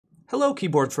Hello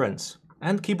keyboard friends,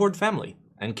 and keyboard family,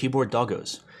 and keyboard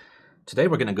doggos. Today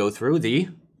we're going to go through the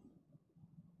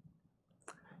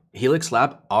Helix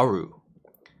Lab Aaru,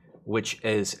 which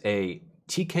is a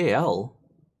TKL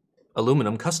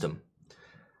aluminum custom,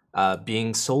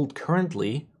 being sold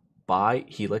currently by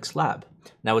Helix Lab.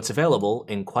 Now it's available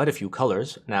in quite a few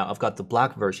colors. Now I've got the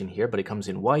black version here, but it comes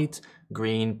in white,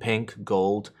 green, pink,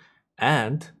 gold,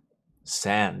 and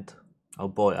sand. Oh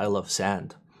boy, I love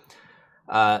sand.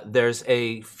 There's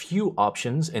a few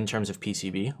options in terms of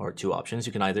PCB, or two options.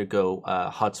 You can either go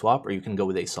hot swap, or you can go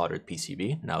with a soldered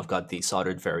PCB. Now I've got the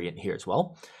soldered variant here as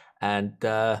well. And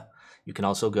you can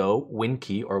also go win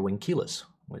key or win keyless,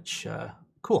 which,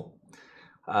 cool.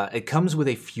 It comes with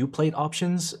a few plate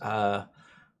options,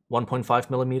 1.5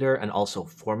 millimeter and also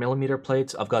 4 millimeter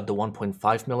plates. I've got the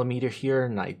 1.5 millimeter here,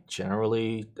 and I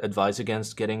generally advise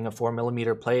against getting a 4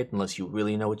 millimeter plate unless you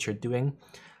really know what you're doing.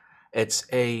 It's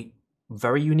a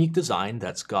very unique design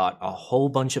that's got a whole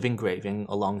bunch of engraving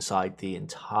alongside the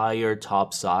entire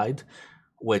top side,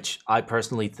 which I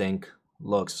personally think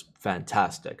looks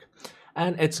fantastic.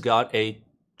 And it's got a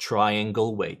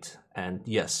triangle weight. And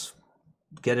yes,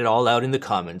 get it all out in the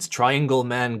comments. Triangle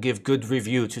man give good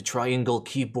review to triangle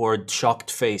keyboard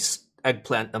shocked face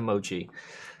eggplant emoji.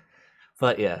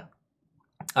 But yeah.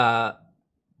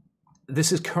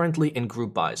 This is currently in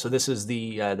group buy, so this is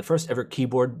the first ever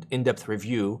keyboard in-depth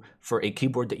review for a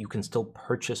keyboard that you can still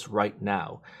purchase right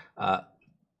now.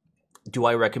 Do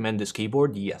I recommend this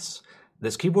keyboard? Yes.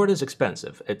 This keyboard is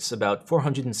expensive. It's about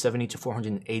 $470 to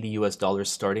 $480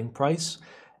 starting price,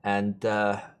 and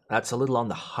that's a little on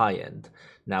the high end.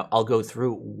 Now, I'll go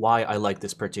through why I like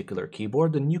this particular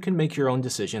keyboard, and you can make your own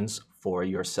decisions for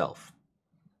yourself.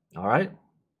 All right?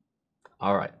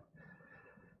 All right.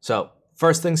 So,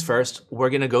 first things first,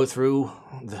 we're going to go through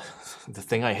the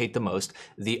thing I hate the most,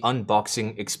 the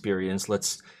unboxing experience.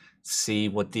 Let's see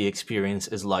what the experience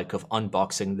is like of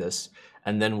unboxing this,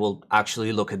 and then we'll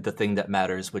actually look at the thing that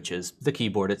matters, which is the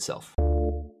keyboard itself.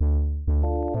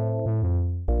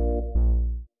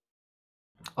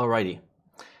 Alrighty,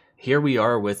 here we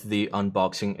are with the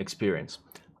unboxing experience.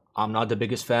 I'm not the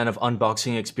biggest fan of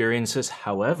unboxing experiences,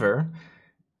 however,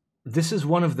 this is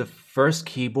one of the first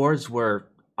keyboards where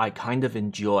I kind of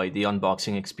enjoy the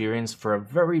unboxing experience for a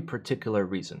very particular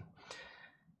reason.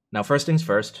 Now, first things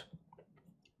first,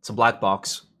 it's a black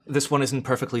box. This one isn't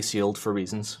perfectly sealed for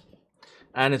reasons.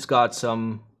 And it's got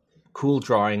some cool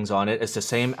drawings on it. It's the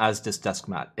same as this desk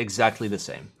mat, exactly the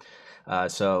same.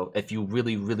 So if you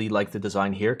really, really like the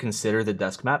design here, consider the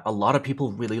desk mat. A lot of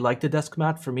people really like the desk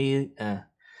mat. For me,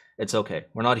 it's okay.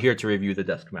 We're not here to review the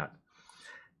desk mat.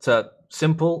 It's a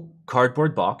simple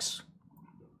cardboard box.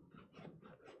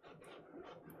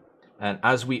 And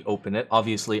as we open it,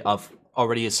 obviously I've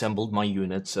already assembled my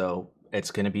unit, so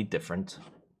it's going to be different.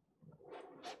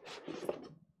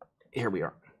 Here we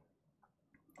are.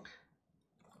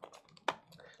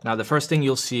 Now the first thing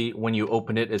you'll see when you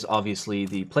open it is obviously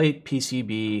the plate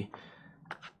PCB,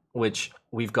 which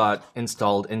we've got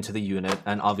installed into the unit,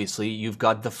 and obviously you've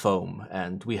got the foam,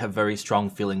 and we have very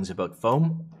strong feelings about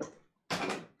foam.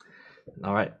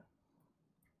 All right.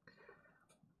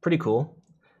 Pretty cool.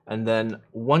 And then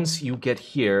once you get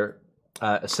here,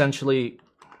 essentially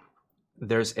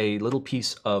there's a little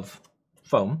piece of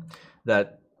foam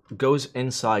that goes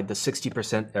inside the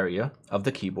 60% area of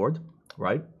the keyboard,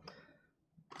 right?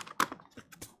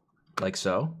 Like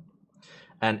so.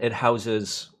 And it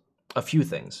houses a few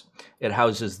things. It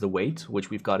houses the weight, which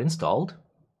we've got installed,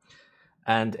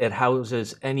 and it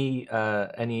houses any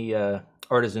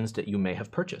artisans that you may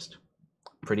have purchased.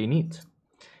 Pretty neat.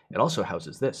 It also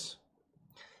houses this.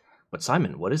 But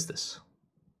Simon, what is this?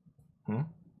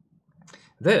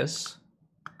 This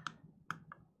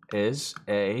is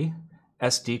a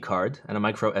SD card and a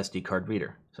micro SD card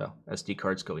reader. So SD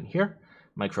cards go in here,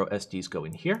 micro SDs go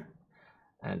in here.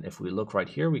 And if we look right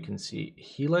here, we can see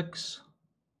Helix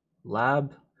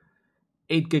Lab,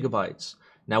 8 gigabytes.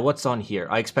 Now what's on here?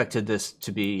 I expected this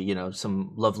to be, you know,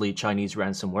 some lovely Chinese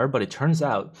ransomware, but it turns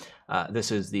out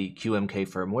this is the QMK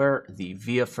firmware, the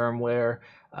VIA firmware,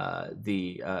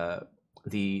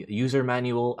 the user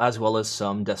manual, as well as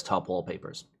some desktop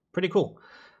wallpapers. Pretty cool.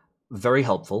 Very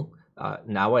helpful.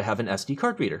 Now I have an SD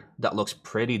card reader that looks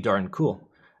pretty darn cool.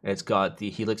 It's got the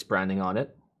Helix branding on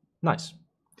it. Nice.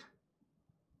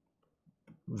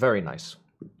 Very nice.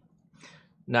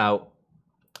 Now,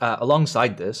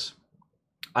 alongside this,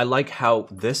 I like how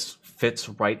this fits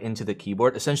right into the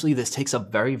keyboard. Essentially, this takes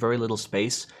up very, very little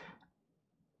space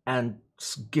and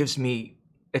gives me...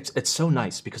 It's so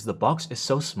nice because the box is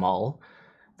so small.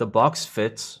 The box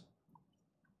fits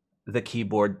the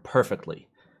keyboard perfectly.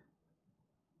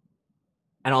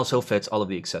 and also fits all of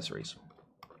the accessories.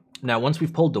 Now, once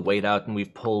we've pulled the weight out and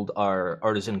we've pulled our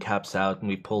artisan caps out and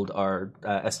we've pulled our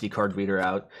SD card reader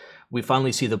out, we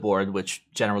finally see the board, which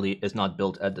generally is not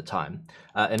built at the time.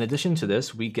 In addition to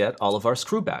this, we get all of our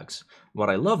screw bags. What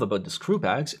I love about the screw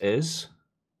bags is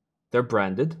they're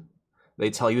branded, they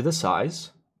tell you the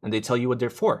size, and they tell you what they're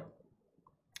for.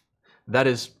 That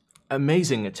is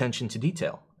amazing attention to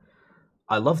detail.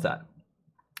 I love that.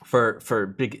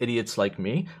 For big idiots like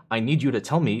me, I need you to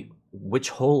tell me which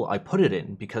hole I put it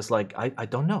in, because like I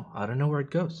don't know. I don't know where it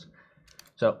goes.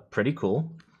 So pretty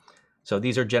cool. So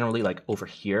these are generally like over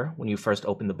here when you first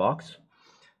open the box.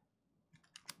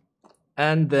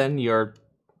 And then your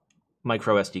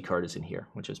micro SD card is in here,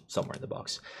 which is somewhere in the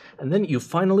box. And then you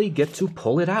finally get to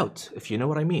pull it out, if you know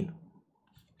what I mean.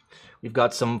 We've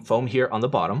got some foam here on the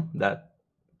bottom that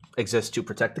exists to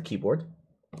protect the keyboard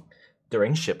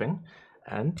during shipping,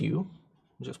 and you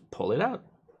just pull it out.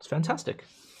 It's fantastic.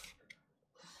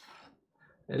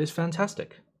 It is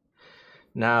fantastic.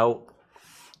 Now,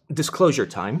 disclosure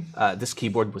time. This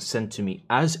keyboard was sent to me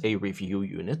as a review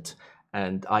unit,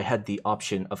 and I had the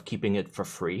option of keeping it for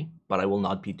free, but I will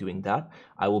not be doing that.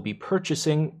 I will be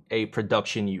purchasing a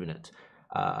production unit.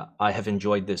 I have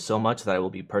enjoyed this so much that I will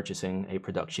be purchasing a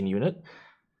production unit,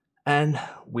 and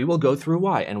we will go through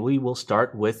why, and we will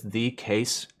start with the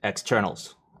case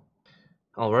externals.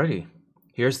 Alrighty,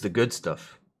 here's the good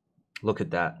stuff. Look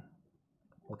at that.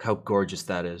 Look how gorgeous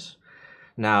that is.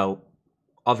 Now,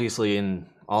 obviously in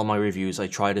all my reviews, I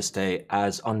try to stay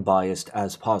as unbiased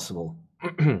as possible.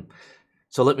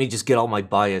 So let me just get all my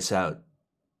bias out.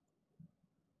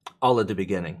 All at the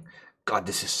beginning. God,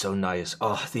 this is so nice.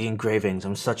 Oh, the engravings.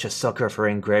 I'm such a sucker for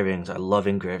engravings. I love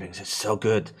engravings. It's so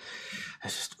good.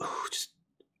 It's just,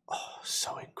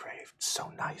 so engraved.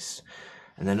 So nice.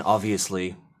 And then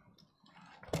obviously,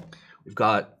 we've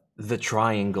got the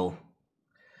triangle.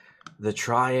 The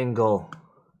triangle.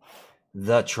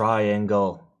 The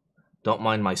triangle. Don't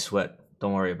mind my sweat.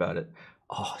 Don't worry about it.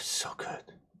 Oh, so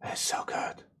good. It's so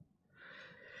good.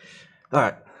 All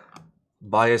right.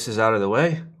 Bias is out of the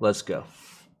way. Let's go.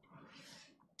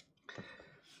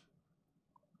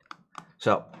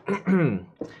 So,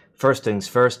 first things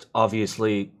first,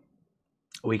 obviously,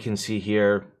 we can see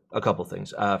here a couple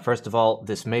things. First of all,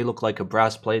 this may look like a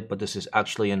brass plate, but this is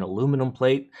actually an aluminum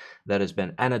plate that has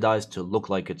been anodized to look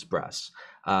like it's brass.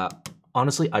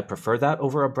 Honestly, I prefer that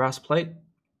over a brass plate.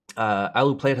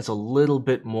 Alu plate has a little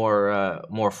bit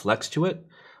more flex to it.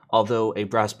 Although a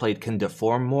brass plate can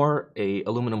deform more, a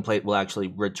aluminum plate will actually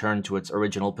return to its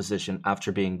original position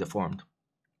after being deformed,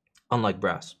 unlike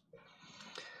brass.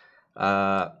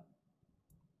 I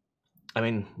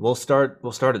mean, we'll start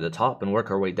at the top and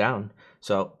work our way down.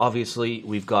 So obviously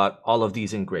we've got all of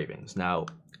these engravings. Now,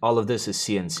 all of this is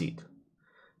CNC'd.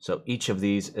 So each of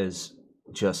these is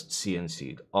just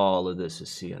CNC'd. All of this is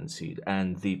CNC'd.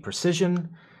 And the precision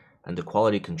and the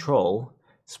quality control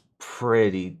is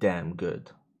pretty damn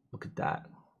good. Look at that.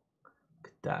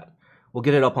 Look at that. We'll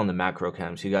get it up on the macro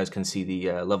cam so you guys can see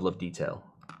the level of detail.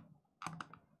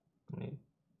 Let me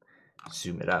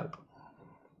zoom it out.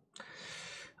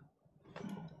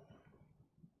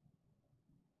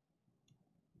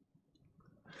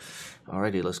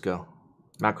 Alrighty, let's go.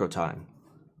 Macro time.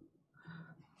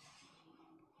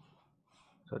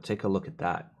 So take a look at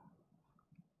that.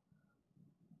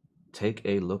 Take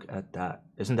a look at that.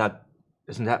 Isn't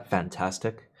that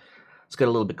fantastic? Let's get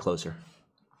a little bit closer.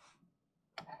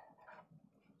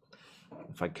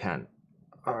 If I can.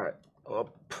 All right.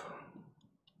 Up.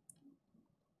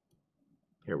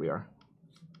 Here we are.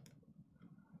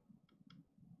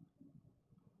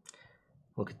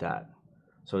 Look at that.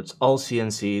 So it's all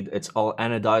CNC'd. It's all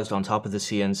anodized on top of the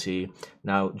CNC.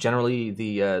 Now, generally,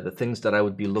 the things that I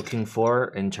would be looking for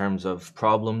in terms of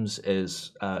problems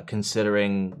is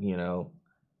considering, you know,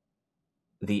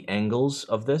 the angles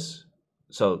of this.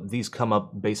 So these come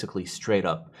up basically straight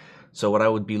up. So what I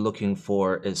would be looking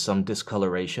for is some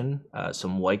discoloration,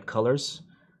 some white colors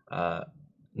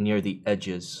near the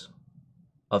edges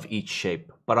of each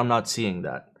shape. But I'm not seeing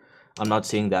that. I'm not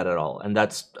seeing that at all. And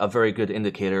that's a very good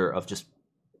indicator of just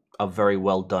a very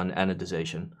well done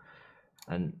anodization.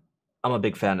 And I'm a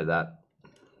big fan of that.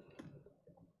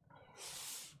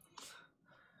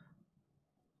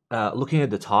 Looking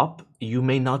at the top, you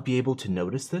may not be able to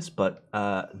notice this, but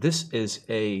this is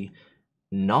a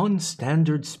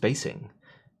non-standard spacing.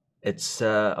 It's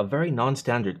a very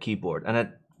non-standard keyboard, and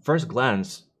at first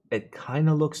glance, it kind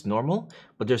of looks normal,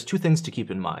 but there's two things to keep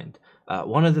in mind.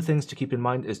 One of the things to keep in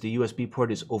mind is the USB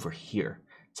port is over here.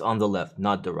 It's on the left,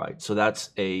 not the right. So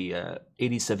that's a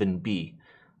 87B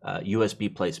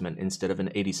USB placement instead of an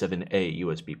 87A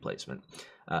USB placement.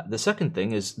 The second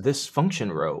thing is this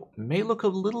function row may look a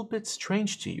little bit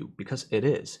strange to you because it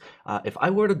is. If I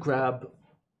were to grab,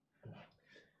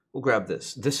 we'll grab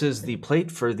this. This is the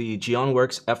plate for the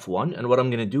GeonWorks F1, and what I'm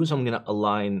going to do is I'm going to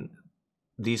align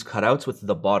these cutouts with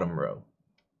the bottom row.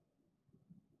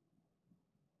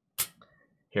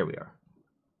 Here we are.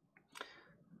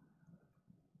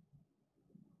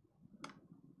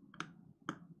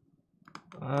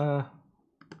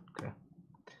 Okay.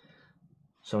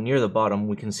 So near the bottom,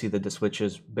 we can see that the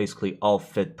switches basically all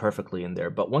fit perfectly in there.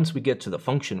 But once we get to the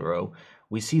function row,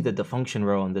 we see that the function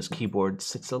row on this keyboard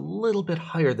sits a little bit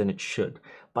higher than it should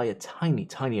by a tiny,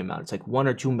 tiny amount. It's like 1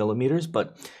 or 2 millimeters,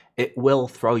 but it will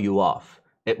throw you off.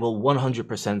 It will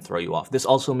 100% throw you off. This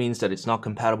also means that it's not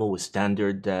compatible with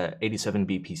standard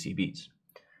 87B PCBs.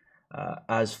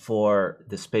 As for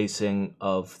the spacing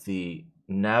of the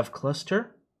nav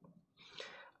cluster,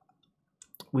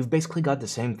 we've basically got the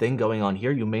same thing going on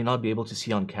here. You may not be able to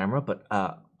see on camera, but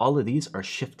all of these are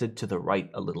shifted to the right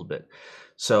a little bit.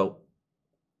 So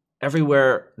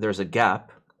everywhere there's a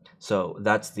gap, so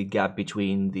that's the gap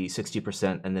between the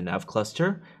 60% and the nav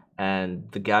cluster, and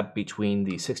the gap between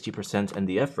the 60% and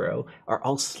the F row are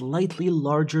all slightly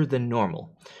larger than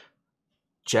normal.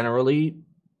 Generally,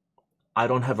 I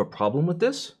don't have a problem with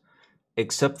this,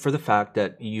 except for the fact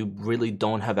that you really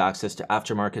don't have access to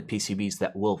aftermarket PCBs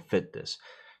that will fit this.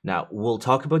 Now, we'll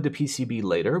talk about the PCB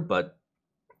later, but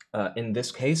in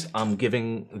this case, I'm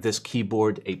giving this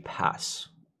keyboard a pass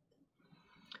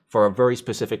for a very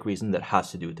specific reason that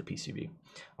has to do with the PCB.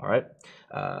 All right.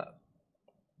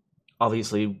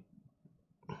 Obviously,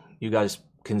 you guys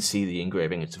can see the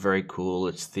engraving. It's very cool.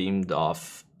 It's themed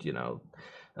off, you know,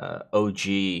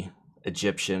 OG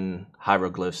Egyptian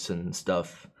hieroglyphs and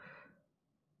stuff.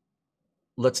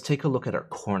 Let's take a look at our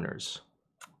corners.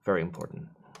 Very important.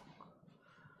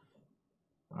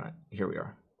 All right, here we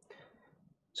are.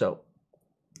 So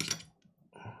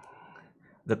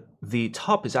the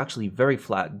top is actually very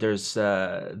flat. There's no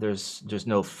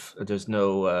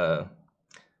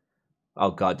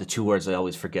oh god, the two words I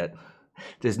always forget.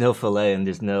 There's no fillet and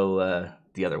there's no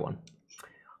the other one.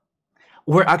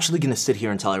 We're actually gonna sit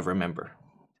here until I remember.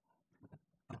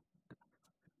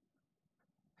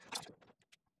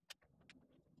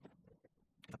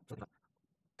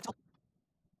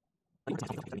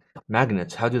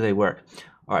 Magnets, how do they work?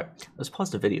 All right, let's pause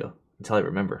the video until I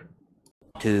remember.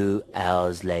 2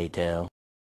 hours later.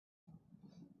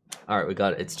 All right, we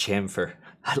got it. It's chamfer.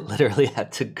 I literally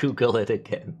had to Google it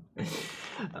again.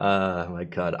 Oh my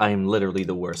god, I am literally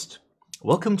the worst.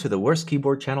 Welcome to the worst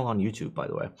keyboard channel on YouTube, by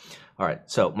the way. All right,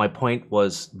 so my point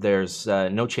was there's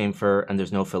no chamfer and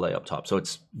there's no fillet up top, so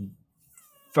it's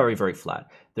very, very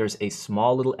flat. There's a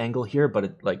small little angle here, but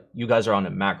it, like, you guys are on a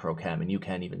macro cam and you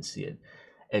can't even see it.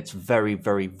 It's very,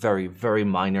 very, very, very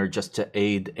minor, just to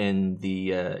aid in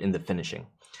the finishing.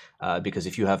 Because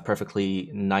if you have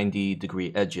perfectly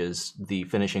 90-degree edges, the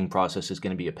finishing process is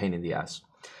going to be a pain in the ass.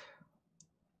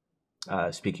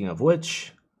 Speaking of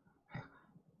which,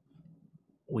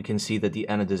 we can see that the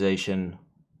anodization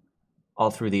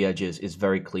all through the edges is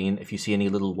very clean. If you see any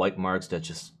little white marks, that's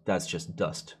just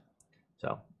dust.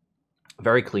 So,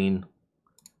 very clean,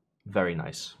 very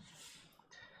nice.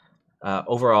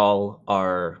 Overall,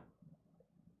 our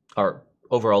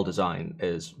overall design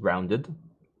is rounded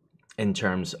in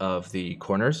terms of the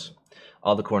corners.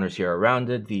 All the corners here are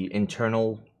rounded. The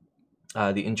internal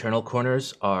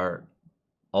corners are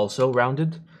also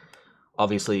rounded.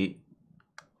 Obviously,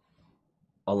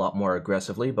 a lot more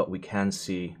aggressively, but we can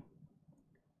see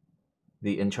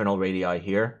the internal radii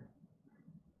here.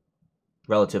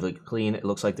 Relatively clean. It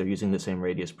looks like they're using the same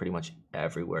radius pretty much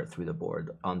everywhere through the board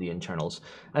on the internals.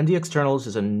 And the externals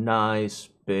is a nice,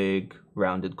 big,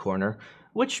 rounded corner,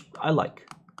 which I like.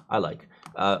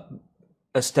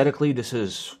 Aesthetically, this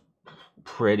is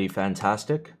pretty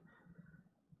fantastic.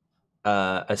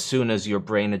 As soon as your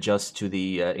brain adjusts to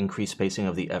the increased spacing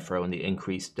of the F row and the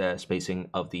increased spacing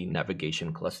of the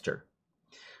navigation cluster.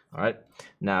 All right.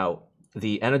 Now,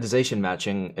 the anodization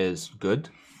matching is good.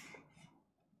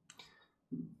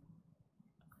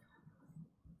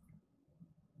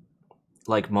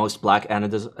 Like most black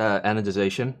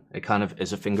anodization, it kind of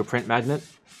is a fingerprint magnet,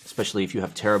 especially if you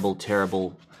have terrible,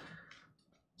 terrible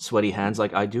sweaty hands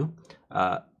like I do.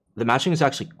 The matching is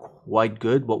actually quite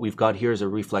good. What we've got here is a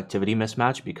reflectivity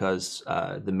mismatch because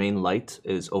the main light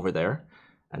is over there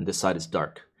and this side is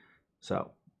dark.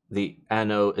 So the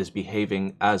anode is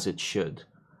behaving as it should.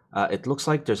 It looks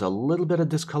like there's a little bit of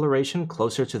discoloration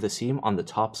closer to the seam on the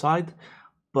top side,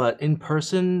 but in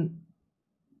person,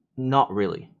 not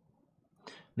really.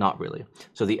 Not really.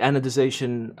 So the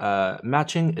anodization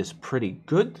matching is pretty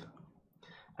good.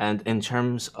 And in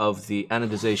terms of the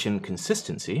anodization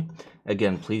consistency,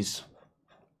 again, please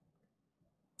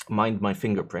mind my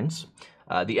fingerprints.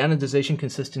 The anodization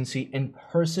consistency in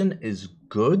person is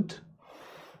good.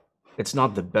 It's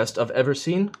not the best I've ever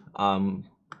seen.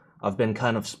 I've been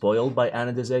kind of spoiled by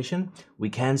anodization. We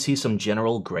can see some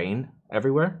general grain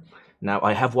everywhere. Now,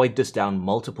 I have wiped this down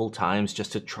multiple times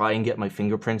just to try and get my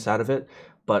fingerprints out of it,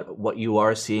 but what you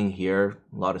are seeing here,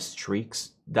 a lot of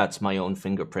streaks, that's my own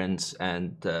fingerprints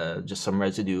and just some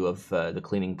residue of the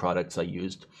cleaning products I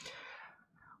used.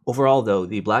 Overall, though,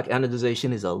 the black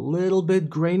anodization is a little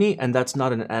bit grainy, and that's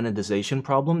not an anodization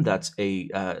problem. That's a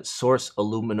source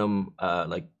aluminum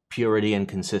like purity and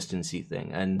consistency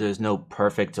thing. And there's no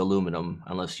perfect aluminum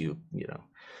unless you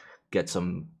get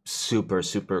some super,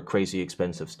 super crazy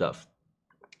expensive stuff.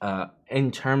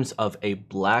 In terms of a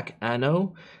black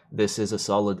ano, this is a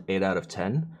solid 8 out of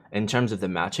 10. In terms of the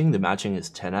matching is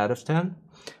 10 out of 10.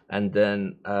 And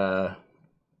then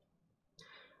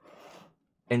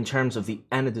in terms of the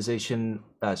anodization,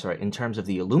 in terms of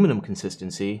the aluminum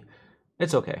consistency,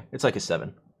 it's okay. It's like a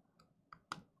 7.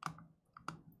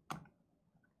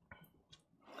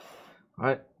 All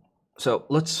right. So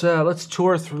let's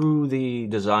tour through the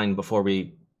design before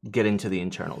we get into the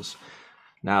internals.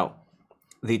 Now,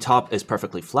 the top is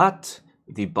perfectly flat.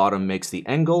 The bottom makes the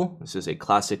angle. This is a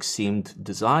classic seamed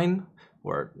design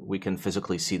where we can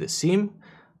physically see the seam.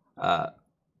 The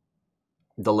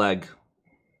leg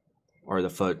or the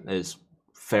foot is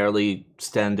fairly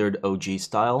standard OG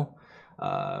style,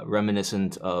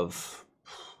 reminiscent of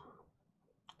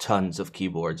tons of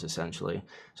keyboards essentially.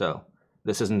 So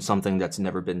this isn't something that's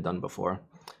never been done before.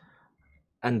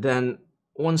 And then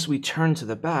once we turn to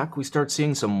the back, we start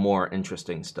seeing some more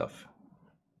interesting stuff.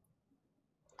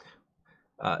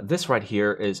 This right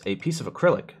here is a piece of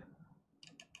acrylic,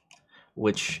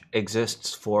 which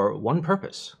exists for one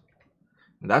purpose.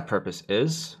 And that purpose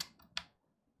is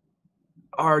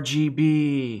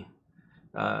RGB.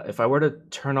 If I were to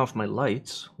turn off my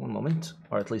lights, one moment,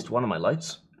 or at least one of my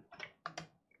lights.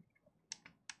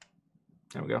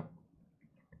 There we go.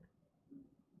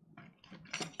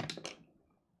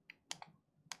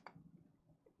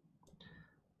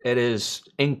 It is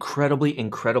incredibly,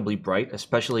 incredibly bright,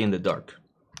 especially in the dark.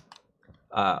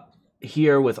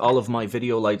 Here, with all of my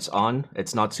video lights on,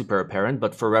 it's not super apparent,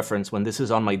 but for reference, when this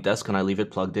is on my desk and I leave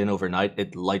it plugged in overnight,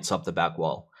 it lights up the back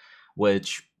wall,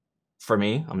 which, for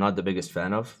me, I'm not the biggest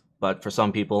fan of, but for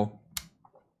some people,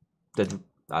 I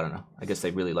don't know, I guess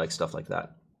they really like stuff like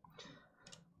that.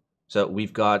 So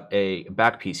we've got a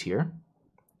back piece here.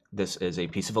 This is a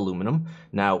piece of aluminum.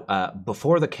 Now,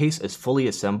 before the case is fully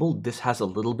assembled, this has a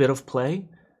little bit of play.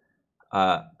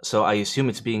 So I assume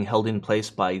it's being held in place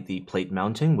by the plate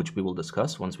mounting, which we will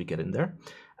discuss once we get in there.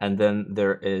 And then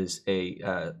there is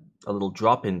a little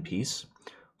drop-in piece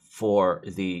for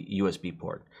the USB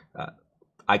port.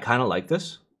 I kind of like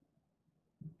this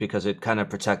because it kind of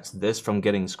protects this from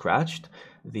getting scratched.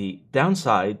 The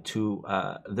downside to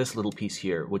this little piece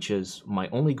here, which is my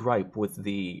only gripe with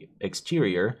the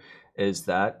exterior, is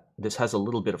that this has a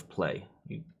little bit of play.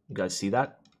 You guys see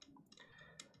that?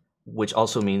 Which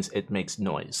also means it makes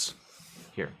noise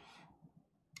here.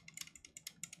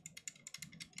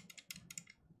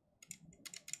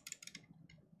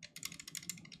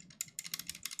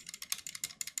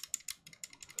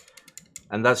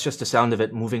 And that's just the sound of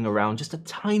it moving around just a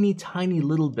tiny, tiny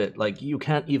little bit, like you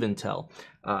can't even tell.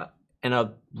 In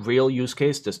a real use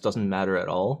case, this doesn't matter at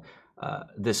all.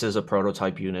 This is a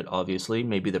prototype unit, obviously.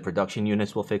 Maybe the production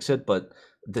units will fix it, but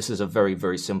this is a very,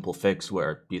 very simple fix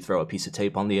where you throw a piece of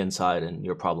tape on the inside and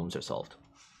your problems are solved.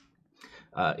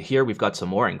 Here we've got some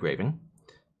more engraving.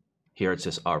 Here it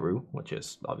says Aaru, which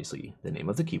is obviously the name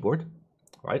of the keyboard,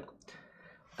 right?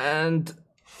 And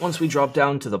once we drop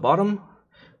down to the bottom,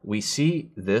 we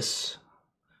see this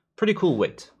pretty cool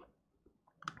weight.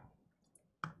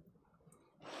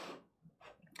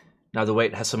 Now the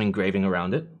weight has some engraving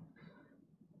around it.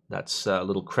 That's a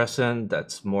little crescent,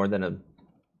 that's more than a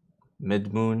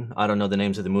mid-moon. I don't know the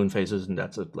names of the moon phases, and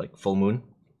that's a like full moon.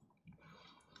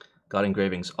 Got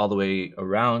engravings all the way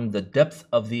around. The depth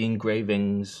of the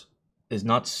engravings is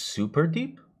not super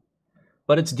deep,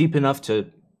 but it's deep enough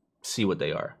to see what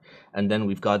they are. And then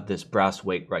we've got this brass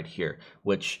weight right here,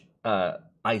 which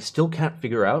I still can't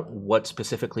figure out what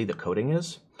specifically the coating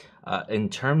is. In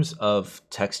terms of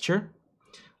texture,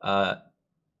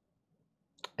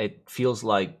 it feels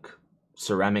like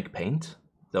ceramic paint,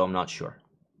 though I'm not sure.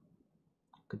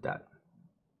 Look at that.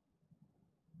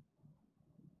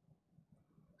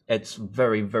 It's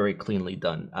very, very cleanly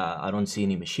done. I don't see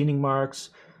any machining marks.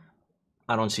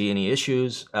 I don't see any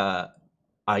issues.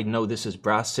 I know this is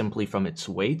brass simply from its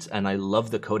weight, and I love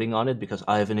the coating on it because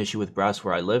I have an issue with brass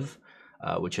where I live,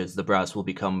 which is the brass will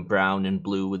become brown and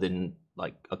blue within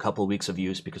like a couple weeks of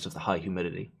use because of the high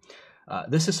humidity.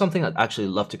 This is something I'd actually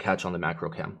love to catch on the macro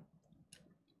cam.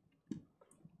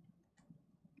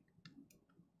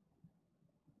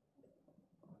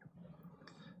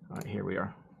 All right, here we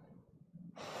are.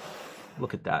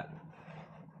 Look at that.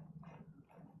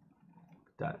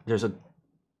 There's a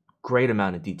great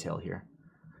amount of detail here.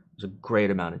 There's a great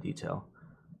amount of detail.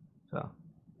 So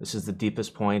this is the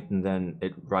deepest point, and then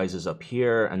it rises up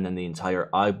here, and then the entire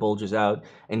eye bulges out.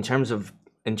 In terms of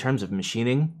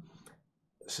machining,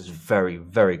 this is very,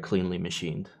 very cleanly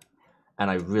machined, and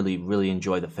I really, really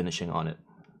enjoy the finishing on it.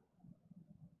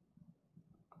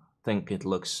 I think it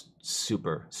looks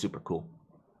super, super cool.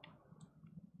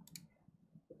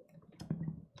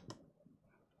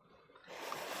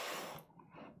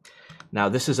 Now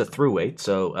this is a through weight,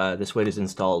 so this weight is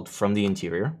installed from the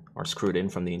interior, or screwed in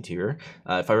from the interior.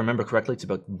 If I remember correctly, it's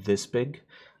about this big.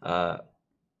 That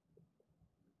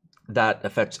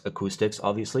affects acoustics,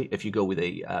 obviously. If you go with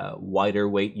a wider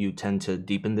weight, you tend to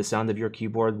deepen the sound of your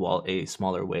keyboard, while a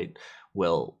smaller weight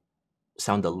will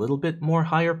sound a little bit more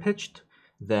higher pitched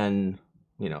than,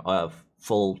 you know, a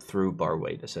full through bar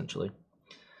weight, essentially.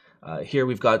 Here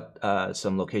we've got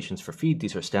some locations for feed.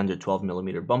 These are standard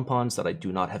 12mm bump-ons that I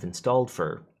do not have installed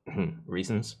for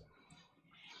reasons.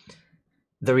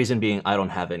 The reason being I don't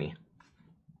have any.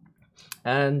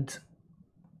 And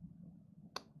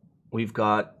we've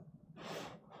got,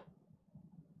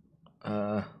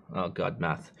 oh god,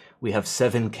 math. We have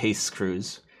 7 case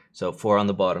screws. So 4 on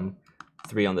the bottom,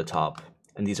 3 on the top.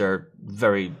 And these are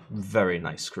very, very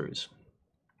nice screws.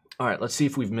 All right, let's see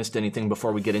if we've missed anything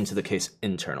before we get into the case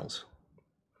internals.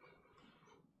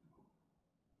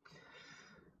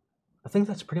 I think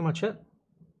that's pretty much it.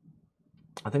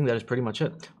 I think that is pretty much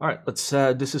it. All right, let's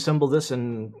disassemble this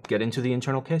and get into the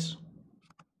internal case.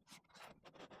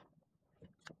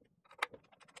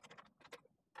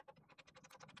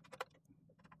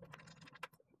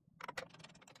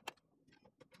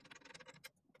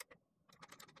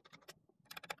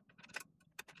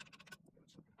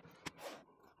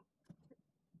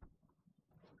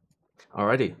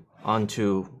 Alrighty, on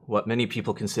to what many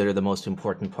people consider the most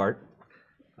important part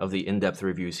of the in-depth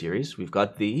review series. We've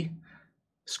got the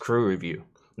screw review.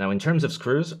 Now, in terms of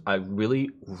screws, I really,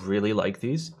 really like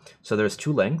these. So there's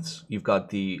 2 lengths. You've got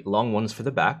the long ones for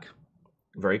the back.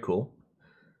 Very cool.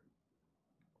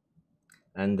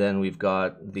 And then we've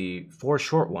got the 4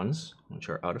 short ones, which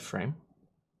are out of frame.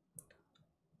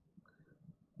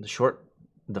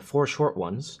 The 4 short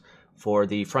ones for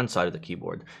the front side of the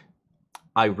keyboard.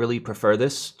 I really prefer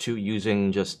this to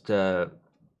using just the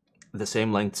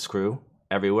same length screw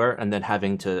everywhere and then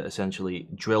having to essentially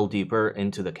drill deeper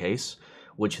into the case,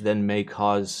 which then may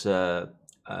cause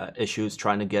issues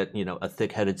trying to get, you know, a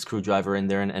thick-headed screwdriver in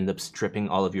there and end up stripping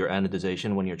all of your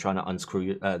anodization when you're trying to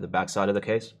unscrew the back side of the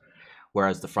case,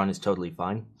 whereas the front is totally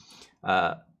fine.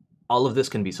 All of this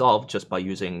can be solved just by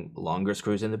using longer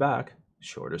screws in the back,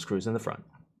 shorter screws in the front.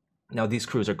 Now, these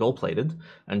screws are gold-plated,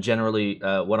 and generally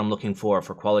what I'm looking for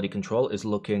quality control is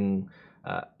looking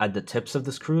at the tips of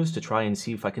the screws to try and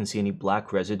see if I can see any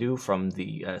black residue from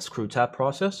the screw tap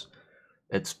process.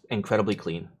 It's incredibly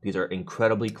clean. These are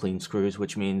incredibly clean screws,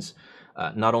 which means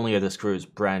not only are the screws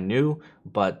brand new,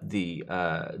 but the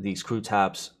screw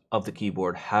taps of the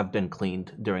keyboard have been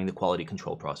cleaned during the quality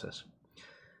control process.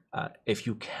 If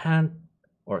you can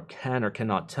or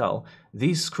cannot tell,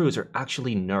 these screws are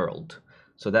actually knurled.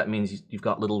 So that means you've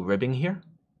got little ribbing here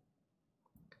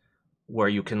where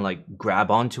you can like grab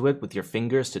onto it with your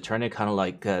fingers to turn it, kind of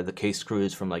like the case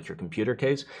screws from like your computer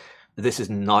case. This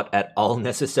is not at all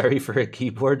necessary for a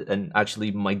keyboard and actually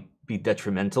might be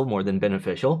detrimental more than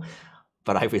beneficial,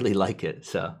 but I really like it.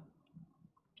 So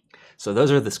those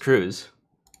are the screws,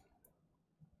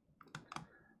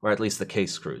 or at least the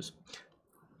case screws.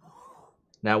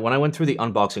 Now, when I went through the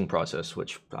unboxing process,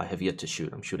 which I have yet to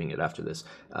shoot, I'm shooting it after this.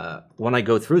 When I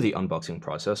go through the unboxing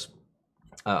process,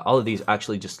 all of these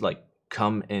actually just like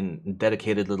come in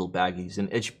dedicated little baggies,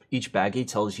 and each baggie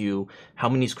tells you how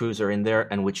many screws are in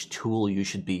there and which tool you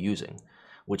should be using,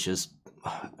 which is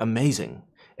amazing.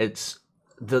 It's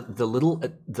the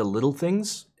little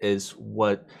things is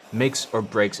what makes or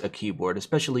breaks a keyboard,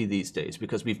 especially these days,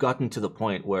 because we've gotten to the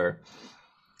point where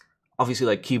obviously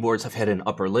like keyboards have hit an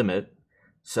upper limit.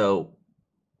 So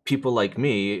people like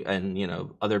me and, you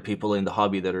know, other people in the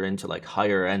hobby that are into like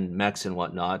higher end mechs and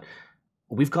whatnot,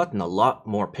 we've gotten a lot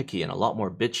more picky and a lot more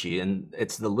bitchy, and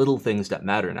it's the little things that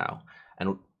matter now.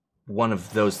 And one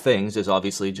of those things is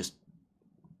obviously just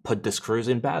put the screws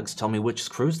in bags. Tell me which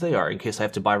screws they are in case I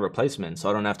have to buy replacements. So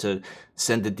I don't have to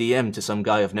send a DM to some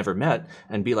guy I've never met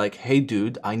and be like, hey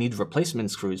dude, I need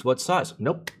replacement screws. What size?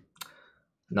 Nope.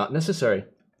 Not necessary.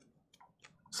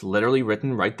 It's literally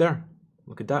written right there.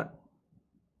 Look at that.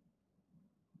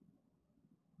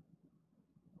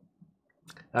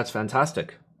 That's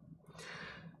fantastic.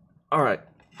 All right.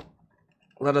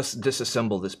 Let us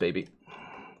disassemble this baby.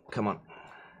 Come on.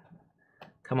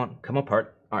 Come on, come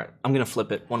apart. All right, I'm gonna flip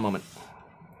it. One moment.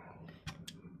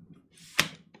 All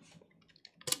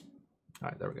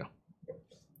right, there we go.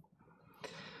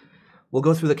 We'll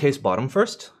go through the case bottom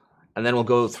first, and then we'll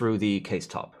go through the case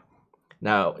top.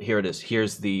 Now, here it is.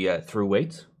 Here's the through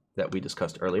weight that we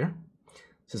discussed earlier.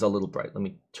 This is a little bright. Let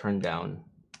me turn down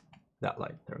that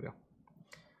light. There we go.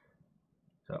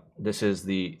 So this is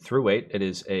the through weight. It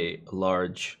is a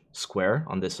large square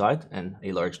on this side and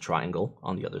a large triangle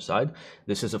on the other side.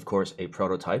 This is, of course, a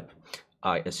prototype.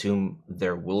 I assume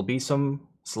there will be some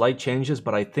slight changes,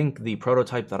 but I think the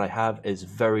prototype that I have is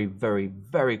very, very,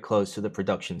 very close to the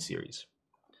production series.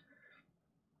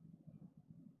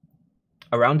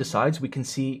 Around the sides, we can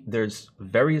see there's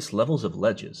various levels of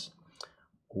ledges,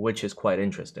 which is quite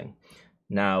interesting.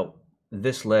 Now,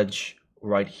 this ledge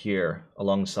right here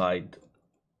alongside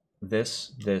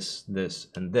this,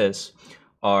 and this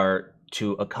are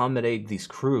to accommodate the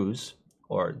screws,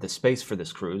 or the space for the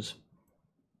screws,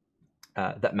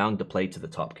 that mount the plate to the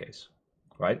top case,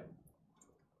 right?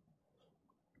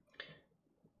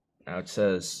 Now it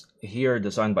says here,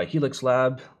 designed by Helix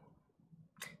Lab,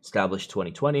 established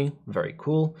 2020, very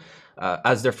cool.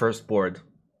 As their first board,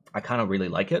 I kind of really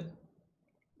like it.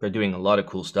 They're doing a lot of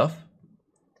cool stuff.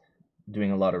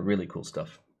 Doing a lot of really cool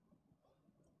stuff.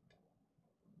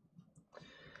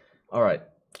 All right,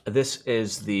 this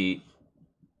is the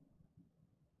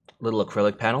little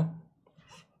acrylic panel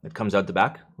that comes out the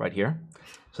back right here.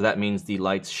 So that means the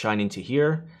lights shine into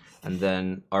here and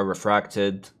then are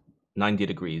refracted 90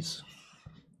 degrees.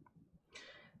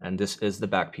 And this is the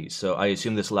back piece. So I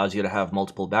assume this allows you to have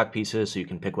multiple back pieces so you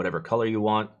can pick whatever color you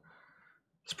want.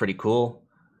 It's pretty cool.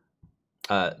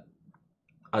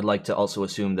 I'd like to also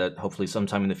assume that hopefully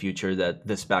sometime in the future that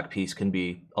this back piece can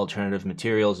be alternative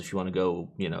materials if you want to go,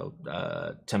 you know,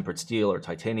 tempered steel or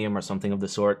titanium or something of the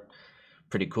sort.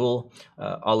 Pretty cool.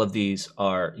 All of these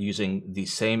are using the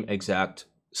same exact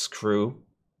screw,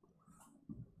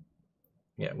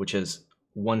 yeah, which is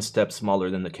one step smaller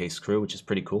than the case screw, which is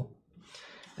pretty cool.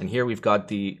 And here we've got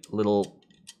the little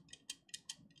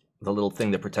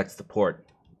thing that protects the port.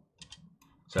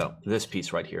 So this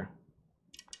piece right here.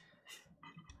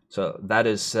 So that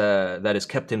is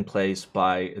kept in place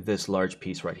by this large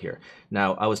piece right here.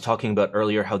 Now, I was talking about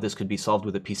earlier how this could be solved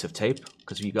with a piece of tape,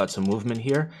 because if you got some movement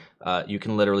here, you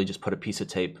can literally just put a piece of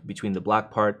tape between the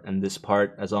black part and this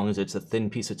part. As long as it's a thin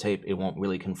piece of tape, it won't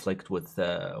really conflict with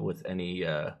any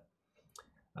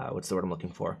what's the word I'm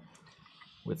looking for?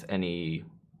 With any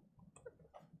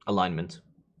alignment.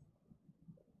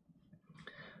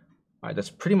 All right,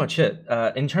 that's pretty much it.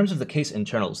 In terms of the case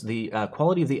internals, the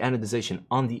quality of the anodization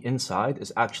on the inside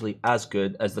is actually as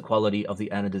good as the quality of the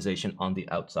anodization on the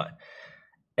outside.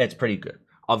 It's pretty good.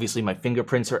 Obviously, my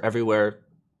fingerprints are everywhere.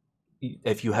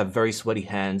 If you have very sweaty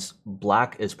hands,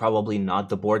 black is probably not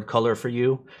the board color for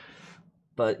you.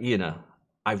 But, you know,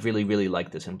 I really, really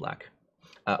like this in black.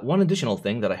 One additional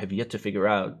thing that I have yet to figure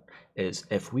out is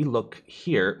if we look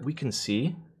here, we can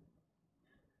see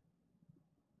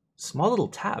small little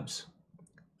tabs.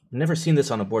 Never seen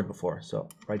this on a board before. So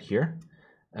right here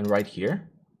and right here,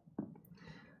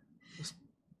 this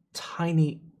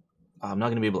tiny, I'm not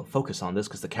going to be able to focus on this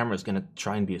because the camera is going to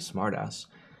try and be a smartass,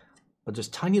 but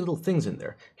just tiny little things in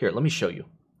there. Here, let me show you.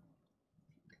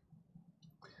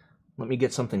 Let me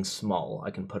get something small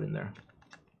I can put in there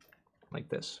like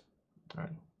this. All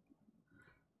right.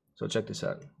 So check this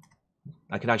out.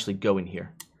 I can actually go in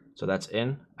here. So that's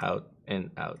in, out,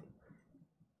 in, out.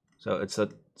 So it's a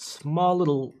small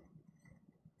little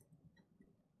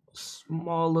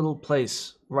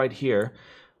place right here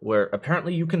where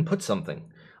apparently you can put something.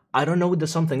 I don't know what the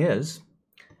something is.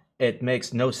 It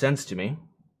makes no sense to me.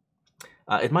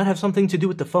 It might have something to do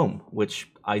with the foam,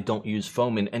 which I don't use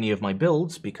foam in any of my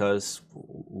builds because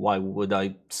why would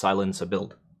I silence a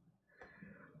build?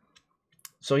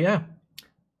 So yeah,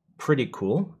 pretty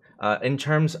cool. In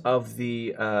terms of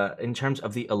the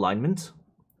alignment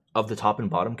of the top and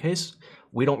bottom case,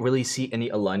 we don't really see any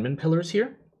alignment pillars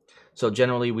here. So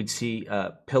generally we'd see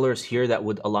pillars here that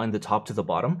would align the top to the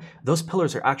bottom. Those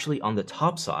pillars are actually on the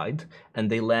top side and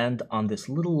they land on this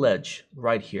little ledge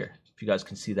right here, if you guys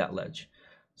can see that ledge.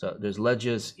 So there's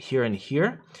ledges here and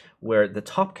here where the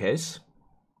top case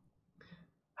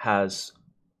has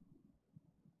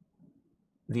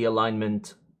the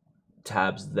alignment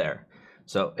tabs there.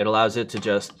 So it allows it to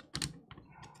just,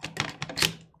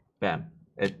 bam,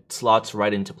 it slots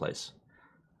right into place.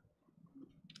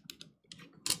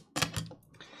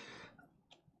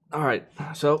 All right,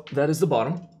 so that is the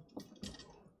bottom.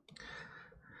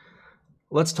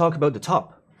 Let's talk about the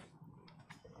top.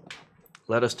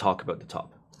 Let us talk about the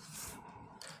top.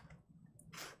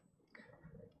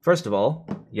 First of all,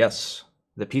 yes,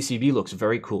 the PCB looks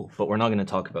very cool, but we're not going to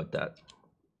talk about that.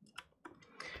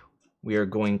 We are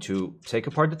going to take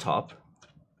apart the top,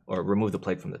 or remove the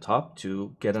plate from the top,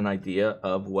 to get an idea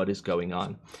of what is going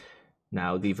on.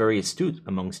 Now, the very astute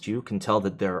amongst you can tell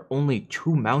that there are only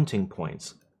 2 mounting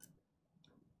points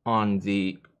on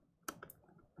the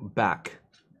back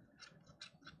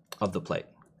of the plate.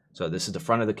 So this is the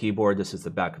front of the keyboard, this is the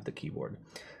back of the keyboard.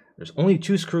 There's only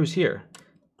 2 screws here.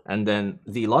 And then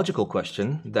the logical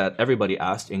question that everybody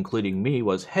asked, including me,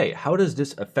 was, hey, how does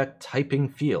this affect typing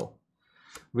feel?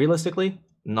 Realistically,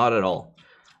 not at all.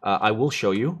 I will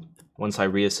show you, once I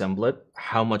reassemble it,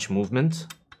 how much movement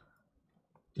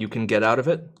you can get out of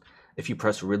it if you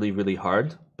press really, really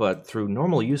hard. But through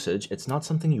normal usage, it's not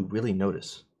something you really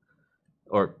notice.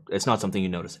 Or it's not something you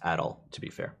notice at all, to be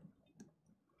fair.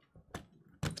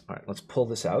 All right, let's pull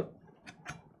this out.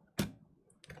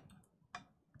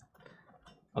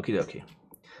 Okie dokie.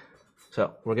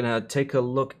 So we're gonna take a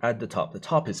look at the top. The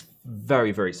top is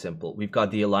very, very simple. We've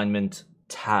got the alignment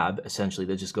tab, essentially,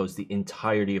 that just goes the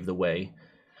entirety of the way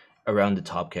around the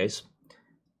top case.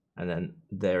 And then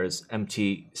there's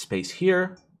empty space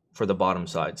here for the bottom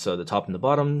side. So the top and the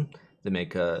bottom, they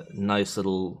make a nice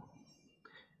little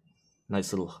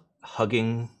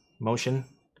hugging motion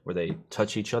where they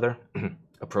touch each other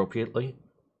appropriately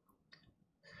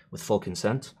with full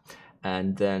consent,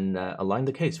 and then align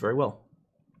the case very well.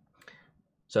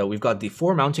 So we've got the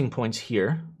 4 mounting points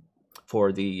here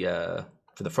for the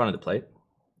front of the plate,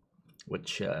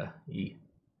 which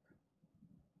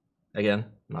again,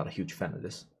 not a huge fan of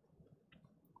this.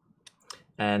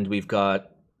 And we've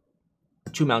got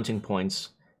 2 mounting points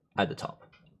at the top.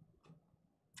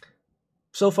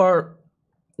 So far,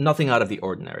 nothing out of the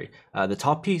ordinary. The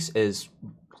top piece is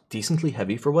decently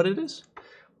heavy for what it is,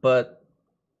 but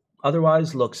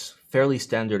otherwise looks fairly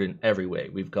standard in every way.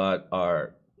 We've got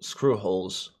our screw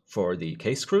holes for the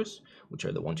case screws, which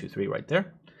are the 1, 2, 3 right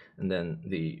there, and then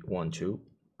the 1, 2,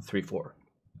 3, 4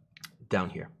 down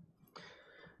here.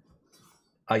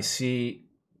 I see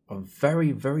a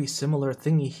very, very similar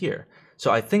thingy here.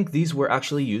 So I think these were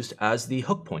actually used as the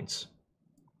hook points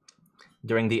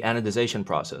during the anodization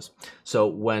process. So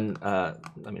when, I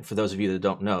mean, for those of you that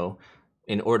don't know,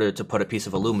 in order to put a piece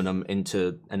of aluminum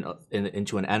into an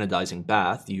anodizing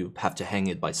bath, you have to hang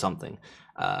it by something.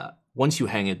 Once you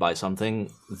hang it by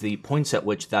something, the points at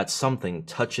which that something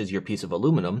touches your piece of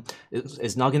aluminum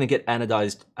is not going to get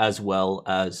anodized as well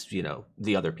as, you know,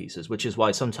 the other pieces, which is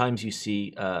why sometimes you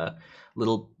see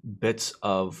little bits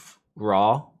of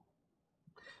raw,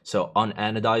 so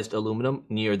unanodized aluminum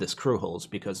near the screw holes,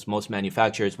 because most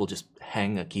manufacturers will just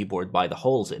hang a keyboard by the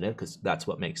holes in it, because that's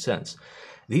what makes sense.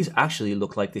 These actually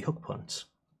look like the hook points.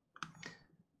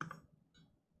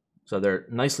 So they're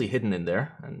nicely hidden in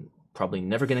there, and probably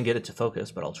never going to get it to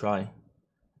focus, but I'll try.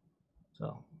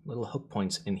 So little hook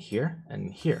points in here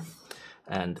and here.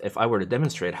 And if I were to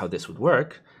demonstrate how this would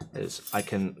work, is I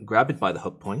can grab it by the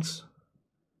hook points.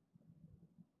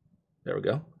 There we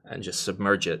go. And just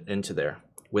submerge it into there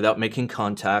without making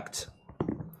contact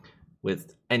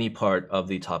with any part of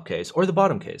the top case or the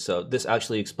bottom case. So this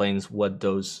actually explains what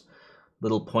those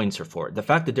little points are for. The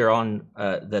fact that they're on,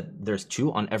 that there's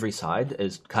 2 on every side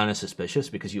is kind of suspicious,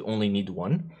 because you only need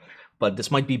 1. But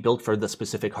this might be built for the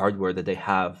specific hardware that they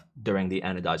have during the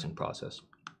anodizing process.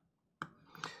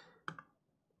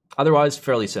 Otherwise,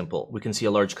 fairly simple. We can see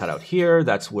a large cutout here.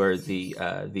 That's where the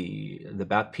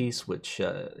back piece, which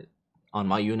on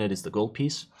my unit is the gold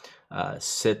piece,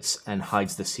 sits and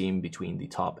hides the seam between the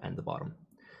top and the bottom.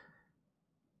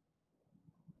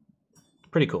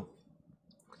 Pretty cool.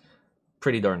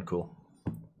 Pretty darn cool.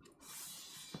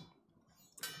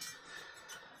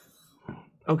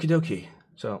 Okie dokie.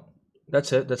 So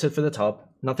that's it. That's it for the top.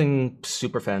 Nothing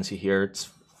super fancy here. It's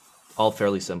all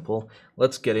fairly simple.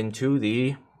 Let's get into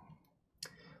the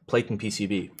plate and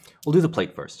PCB. We'll do the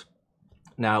plate first.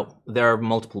 Now, there are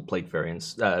multiple plate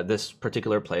variants. This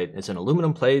particular plate is an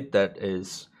aluminum plate that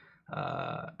is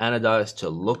anodized to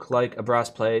look like a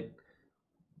brass plate.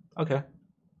 Okay,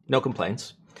 no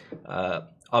complaints.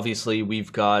 Obviously,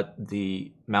 we've got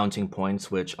the mounting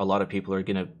points, which a lot of people are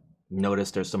going to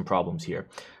notice there's some problems here.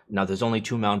 Now, there's only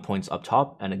 2 mount points up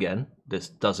top, and again, this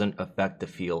doesn't affect the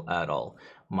feel at all.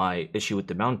 My issue with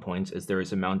the mount points is there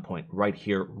is a mount point right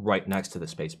here, right next to the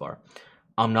spacebar.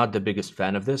 I'm not the biggest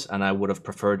fan of this, and I would have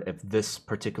preferred if this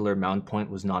particular mount point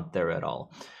was not there at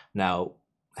all. Now,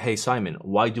 hey Simon,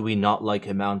 why do we not like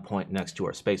a mount point next to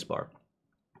our spacebar?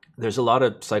 There's a lot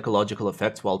of psychological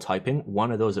effects while typing.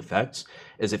 One of those effects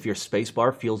is if your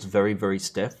spacebar feels very, very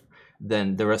stiff,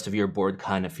 then the rest of your board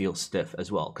kind of feels stiff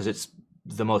as well, because it's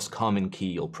the most common key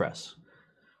you'll press.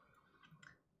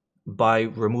 By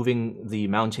removing the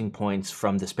mounting points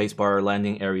from the spacebar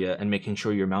landing area and making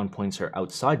sure your mount points are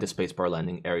outside the spacebar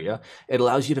landing area, it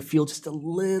allows you to feel just a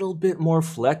little bit more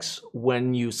flex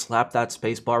when you slap that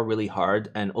spacebar really hard,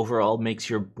 and overall makes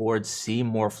your board seem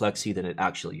more flexy than it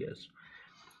actually is.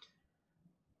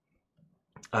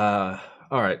 All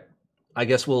right, I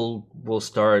guess we'll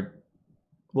start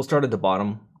at the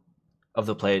bottom of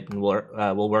the plate, and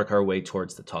we'll work our way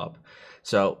towards the top.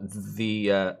 So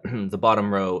the the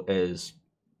bottom row is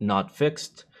not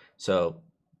fixed. So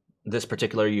this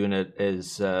particular unit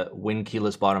is win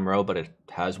keyless bottom row, but it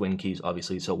has win keys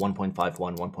obviously. So 1.51,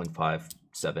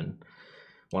 1.57,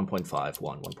 1.51,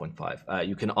 1.5.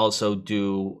 You can also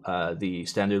do the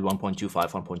standard 1.25,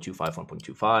 1.25,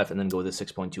 1.25, and then go with the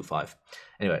 6.25.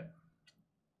 Anyway,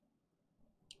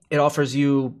 it offers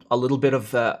you a little bit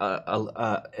of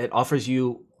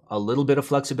a little bit of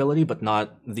flexibility, but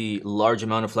not the large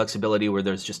amount of flexibility where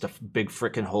there's just a big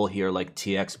freaking hole here like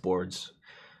TX boards.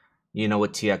 You know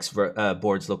what TX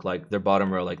boards look like. Their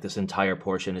bottom row, like this entire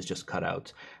portion is just cut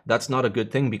out. That's not a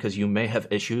good thing because you may have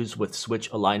issues with switch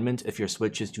alignment if your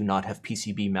switches do not have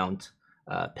PCB mount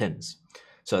pins.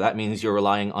 So that means you're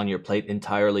relying on your plate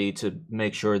entirely to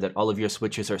make sure that all of your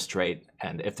switches are straight.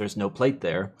 And if there's no plate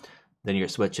there, then your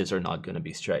switches are not going to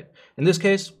be straight. In this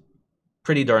case,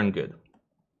 pretty darn good.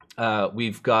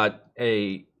 We've got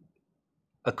a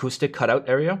acoustic cutout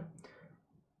area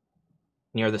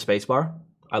near the spacebar.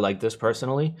 I like this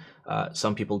personally.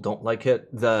 Some people don't like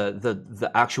it.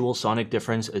 The actual sonic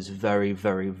difference is very,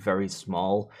 very, very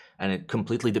small, and it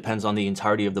completely depends on the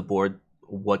entirety of the board,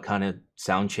 what kind of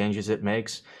sound changes it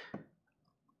makes.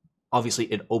 Obviously,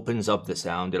 it opens up the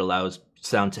sound. It allows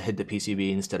sound to hit the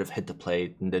PCB instead of hit the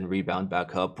plate and then rebound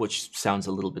back up, which sounds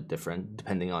a little bit different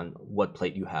depending on what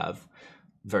plate you have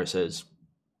versus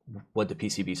what the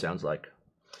PCB sounds like.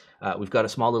 We've got a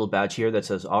small little badge here that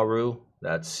says Aaru.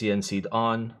 That's CNC'd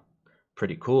on.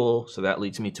 Pretty cool. So that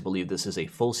leads me to believe this is a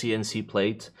full CNC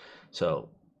plate. So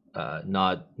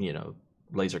not, you know,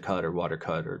 laser cut or water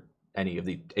cut or any of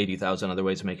the 80,000 other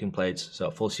ways of making plates.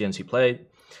 So full CNC plate.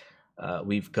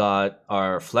 We've got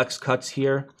our flex cuts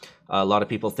here. A lot of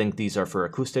people think these are for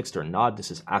acoustics. They're not.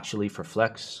 This is actually for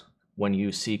flex. When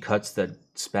you see cuts that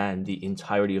span the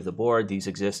entirety of the board, these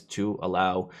exist to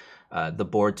allow the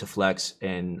board to flex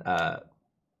in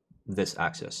this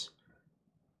axis,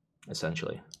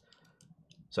 essentially.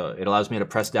 So it allows me to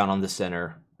press down on the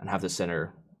center and have the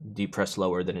center depress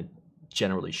lower than it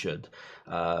generally should.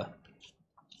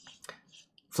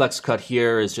 Flex cut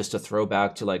here is just a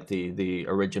throwback to like the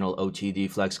original OTD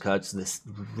flex cuts. This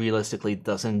realistically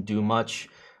doesn't do much,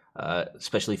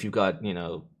 especially if you've got, you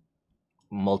know,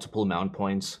 multiple mount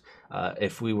points.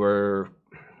 If we were,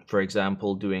 for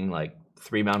example, doing like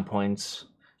 3 mount points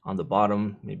on the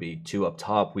bottom, maybe 2 up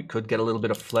top, we could get a little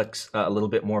bit of flex, a little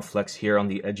bit more flex here on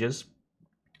the edges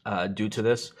due to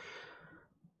this.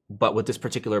 But with this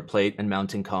particular plate and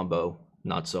mounting combo,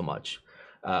 not so much.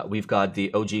 We've got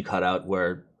the OG cutout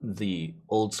where the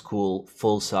old school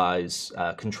full-size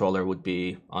controller would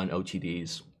be on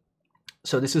OTDs.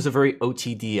 So this is a very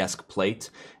OTD-esque plate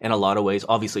in a lot of ways.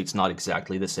 Obviously, it's not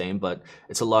exactly the same, but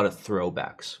it's a lot of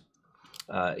throwbacks.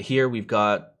 Here we've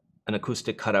got an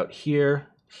acoustic cutout here,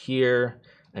 here,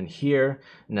 and here.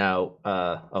 Now,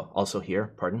 also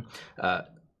here, pardon.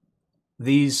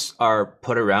 These are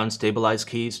put around stabilized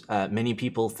keys. Many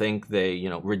people think they, you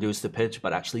know, reduce the pitch,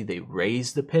 but actually they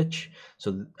raise the pitch.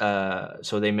 So,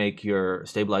 so they make your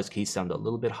stabilized keys sound a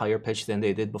little bit higher pitch than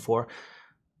they did before.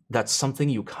 That's something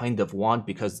you kind of want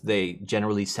because they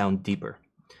generally sound deeper.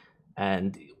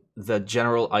 And the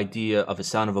general idea of a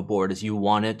sound of a board is you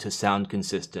want it to sound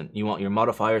consistent. You want your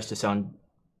modifiers to sound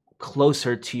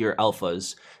closer to your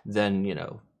alphas than, you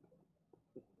know,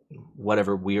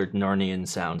 whatever weird Narnian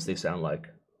sounds they sound like.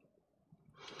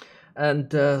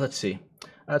 And let's see,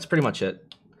 that's pretty much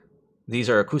it. These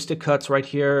are acoustic cuts right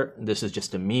here. This is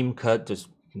just a meme cut. There's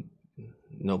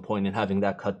no point in having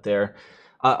that cut there.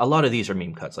 A lot of these are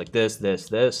meme cuts, like this,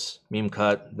 meme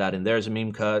cut, that in there's a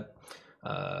meme cut,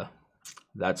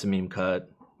 that's a meme cut.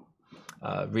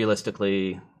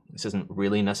 Realistically, this isn't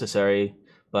really necessary,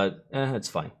 but it's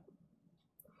fine.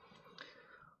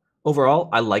 Overall,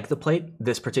 I like the plate.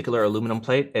 This particular aluminum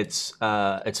plate, it's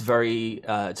very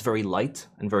light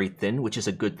and very thin, which is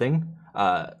a good thing.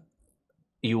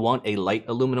 You want a light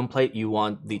aluminum plate. You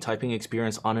want the typing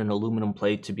experience on an aluminum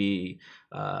plate to be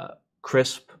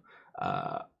crisp,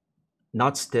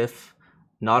 not stiff,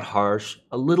 not harsh,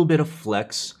 a little bit of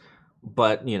flex,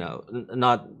 but you know,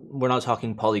 we're not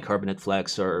talking polycarbonate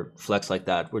flex or flex like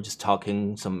that. We're just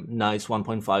talking some nice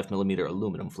 1.5 millimeter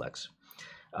aluminum flex.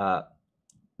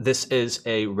 This is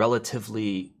a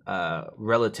relatively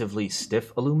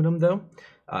stiff aluminum, though.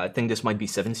 I think this might be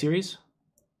 7 series.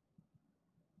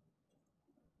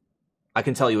 I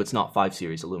can tell you it's not 5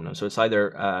 series aluminum, so it's either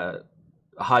a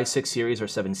high 6 series or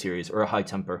 7 series or a high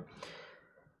temper.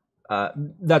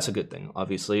 That's a good thing.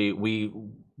 Obviously,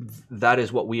 that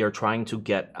is what we are trying to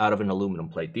get out of an aluminum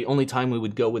plate. The only time we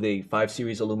would go with a 5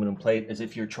 series aluminum plate is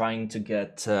if you're trying to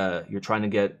get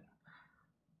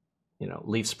you know,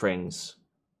 leaf springs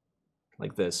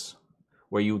like this,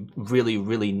 where you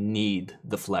really need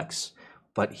the flex.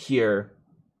 But here,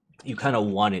 you kind of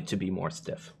want it to be more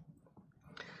stiff.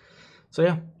 So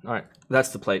yeah, all right, that's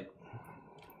the plate.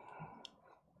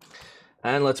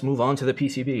 And let's move on to the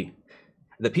PCB.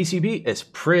 The PCB is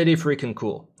pretty freaking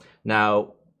cool.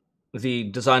 Now, the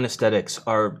design aesthetics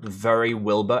are very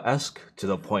Wilba-esque to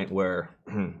the point where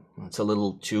it's a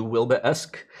little too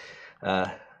Wilba-esque.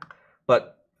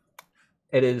 But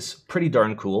it is pretty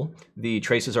darn cool. The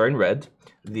traces are in red.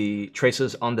 The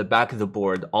traces on the back of the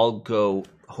board all go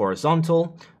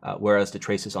horizontal, whereas the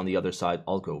traces on the other side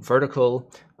all go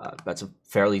vertical. That's a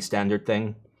fairly standard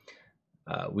thing.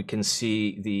 We can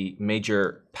see the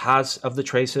major paths of the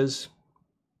traces,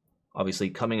 obviously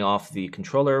coming off the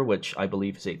controller, which I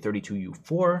believe is a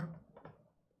 32U4.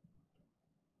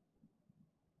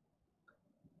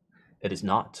 It is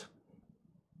not.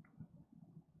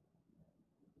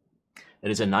 It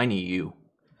is a 90U,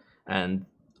 and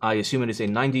I assume it is a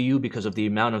 90U because of the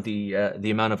amount of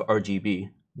RGB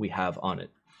we have on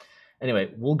it. Anyway,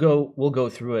 we'll go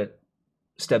through it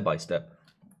step by step.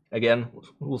 Again,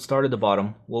 we'll start at the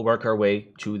bottom. We'll work our way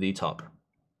to the top.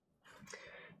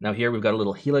 Now here we've got a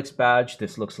little Helix badge.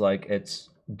 This looks like it's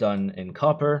done in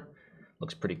copper.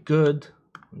 Looks pretty good.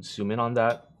 Let's zoom in on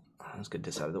that. Let's get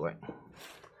this out of the way.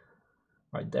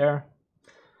 Right there.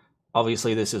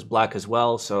 Obviously this is black as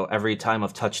well, so every time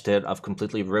I've touched it, I've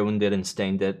completely ruined it and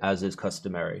stained it, as is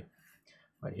customary.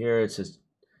 Right here it says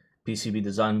PCB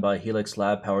designed by Helix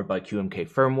Lab, powered by QMK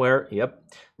firmware. Yep,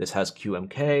 this has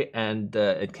QMK, and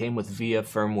it came with VIA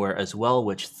firmware as well,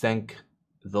 which, thank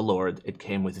the Lord, it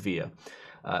came with VIA.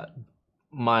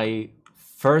 My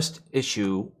first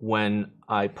issue when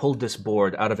I pulled this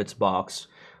board out of its box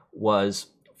was,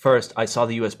 first, I saw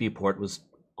the USB port was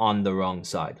on the wrong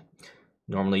side.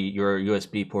 Normally your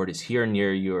USB port is here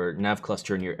near your nav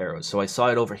cluster and your arrows. So I saw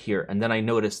it over here, and then I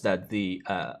noticed that the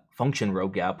function row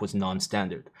gap was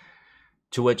non-standard.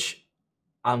 To which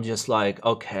I'm just like,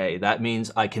 okay, that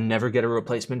means I can never get a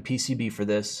replacement PCB for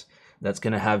this that's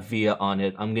going to have VIA on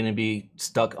it. I'm going to be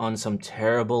stuck on some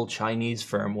terrible Chinese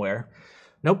firmware.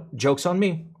 Nope, joke's on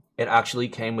me. It actually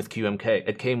came with QMK.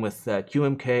 It came with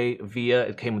QMK, VIA,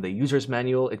 it came with a user's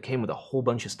manual, it came with a whole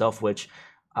bunch of stuff which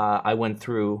I went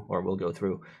through, or will go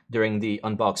through, during the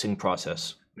unboxing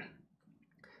process.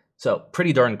 So,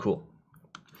 pretty darn cool.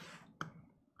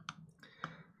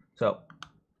 So,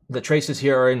 the traces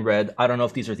here are in red. I don't know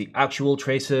if these are the actual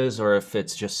traces or if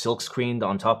it's just silk screened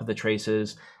on top of the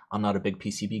traces. I'm not a big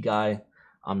PCB guy.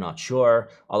 I'm not sure.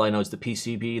 All I know is the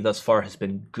PCB thus far has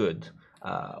been good.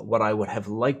 What I would have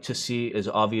liked to see is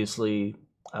obviously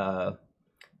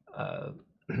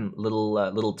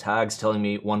little tags telling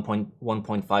me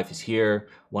 1.5 is here,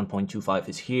 1.25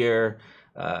 is here,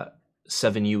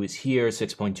 7U is here,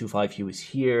 6.25U is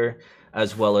here,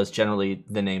 as well as generally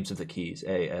the names of the keys,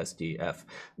 A, S, D, F,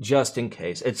 just in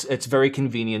case. It's very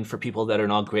convenient for people that are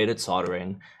not great at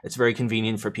soldering. It's very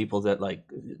convenient for people that like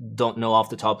don't know off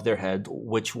the top of their head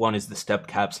which one is the step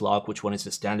caps lock, which one is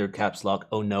the standard caps lock.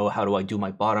 Oh no, how do I do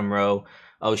my bottom row?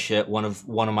 Oh shit, one of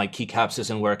my keycaps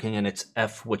isn't working and it's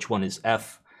F, which one is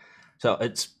F? So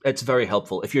it's very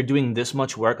helpful. If you're doing this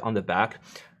much work on the back,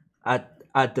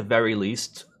 at the very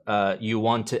least, you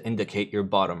want to indicate your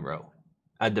bottom row.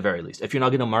 At the very least. If you're not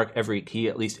going to mark every key,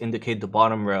 at least indicate the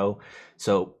bottom row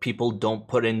so people don't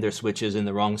put in their switches in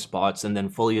the wrong spots and then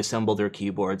fully assemble their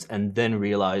keyboards and then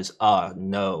realize, ah,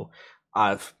 no,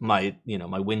 my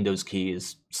Windows key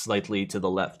is slightly to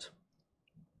the left.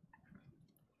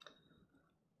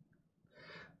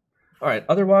 All right,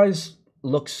 otherwise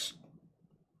looks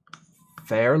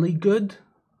fairly good.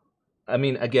 I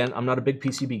mean, again, I'm not a big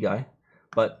PCB guy,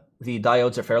 but the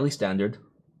diodes are fairly standard.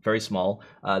 very small.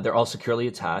 They're all securely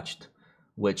attached,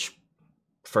 which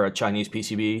for a Chinese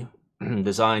PCB,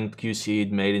 designed,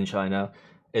 QC'd, made in China,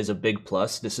 is a big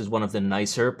plus. This is one of the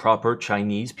nicer, proper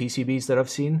Chinese PCBs that I've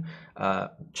seen.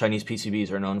 Chinese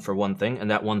PCBs are known for one thing,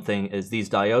 and that one thing is these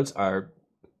diodes are,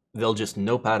 they'll just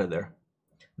nope out of there.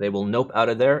 They will nope out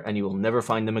of there, and you will never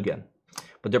find them again.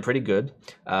 But they're pretty good.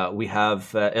 We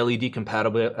have LED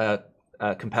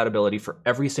compatibility for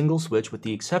every single switch, with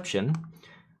the exception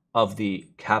of the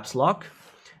caps lock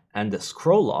and the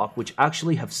scroll lock, which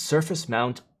actually have surface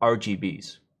mount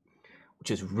RGBs,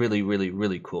 which is really, really,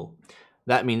 really cool.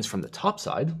 That means from the top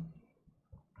side,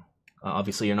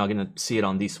 obviously you're not going to see it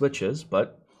on these switches,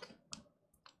 but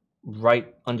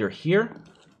right under here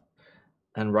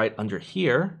and right under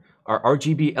here are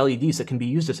RGB LEDs that can be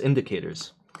used as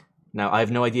indicators. Now, I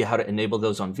have no idea how to enable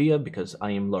those on VIA because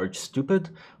I am large stupid,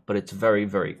 but it's very,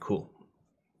 very cool.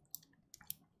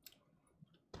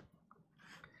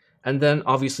 And then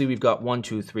obviously we've got 1,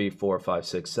 2, 3, 4, 5,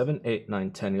 6, 7, 8,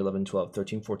 9, 10, 11, 12,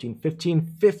 13, 14,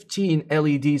 15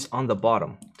 LEDs on the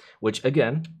bottom, which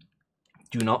again,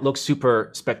 do not look super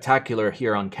spectacular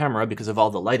here on camera because of all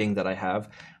the lighting that I have,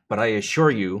 but I assure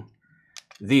you,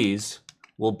 these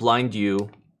will blind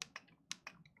you.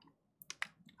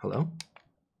 Hello?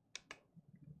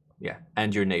 Yeah,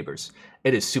 and your neighbors.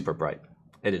 It is super bright.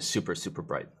 It is super, super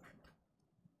bright.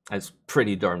 It's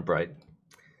pretty darn bright.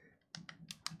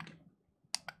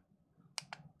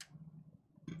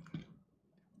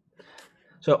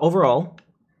 So overall,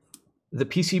 the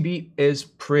PCB is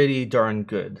pretty darn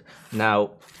good.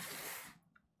 Now,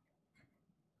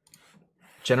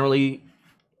 generally,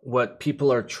 what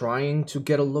people are trying to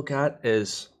get a look at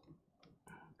is,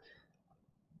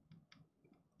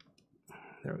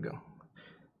 there we go,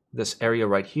 this area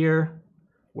right here,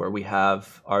 where we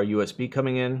have our USB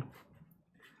coming in.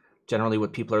 Generally,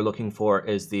 what people are looking for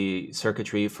is the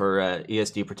circuitry for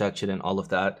ESD protection and all of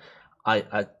that.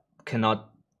 I cannot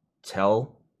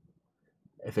tell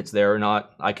if it's there or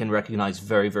not. I can recognize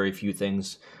very, very few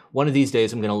things. One of these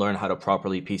days, I'm going to learn how to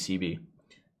properly PCB.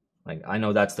 Like, I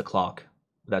know that's the clock.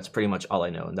 That's pretty much all I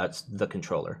know, and that's the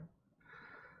controller.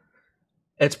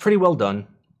 It's pretty well done.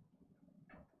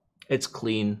 It's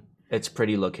clean. It's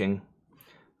pretty looking.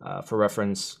 For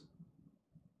reference,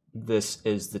 this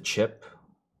is the chip.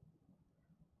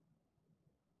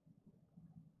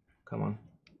 Come on.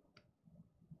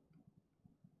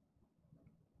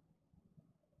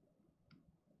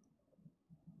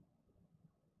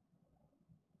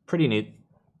 Pretty neat.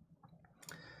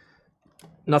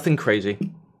 Nothing crazy.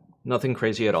 Nothing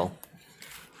crazy at all.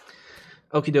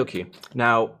 Okie dokie.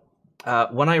 Now,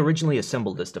 when I originally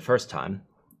assembled this the first time,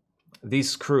 these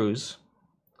screws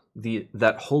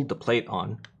that hold the plate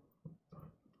on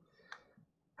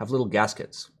have little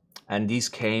gaskets. And these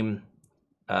came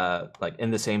like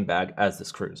in the same bag as the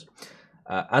screws.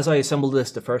 As I assembled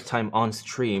this the first time on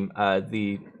stream,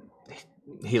 the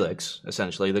Helix,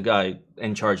 essentially, the guy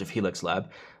in charge of Helix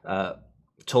Lab,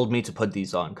 told me to put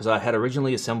these on because I had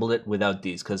originally assembled it without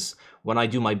these, because when I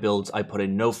do my builds, I put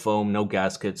in no foam, no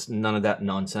gaskets, none of that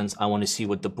nonsense. I want to see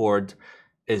what the board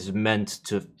is meant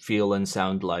to feel and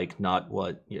sound like, not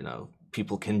what, you know,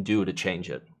 people can do to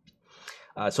change it.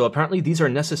 So apparently these are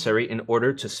necessary in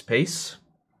order to space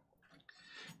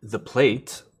the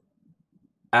plate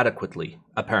adequately.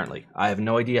 Apparently, I have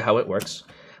no idea how it works,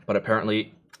 but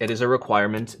apparently it is a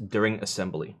requirement during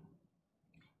assembly.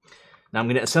 Now I'm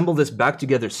going to assemble this back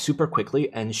together super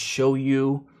quickly and show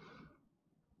you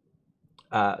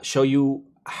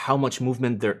how much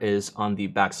movement there is on the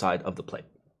back side of the plate.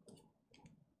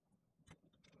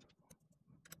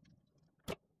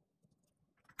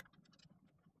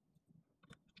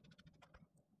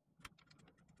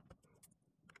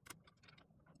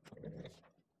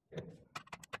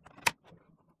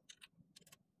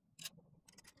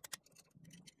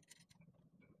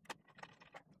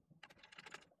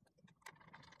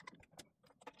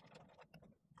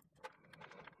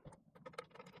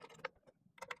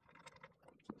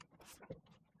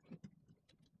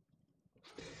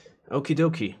 Okie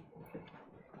dokie.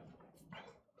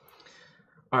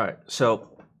 All right, so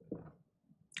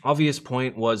obvious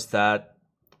point was that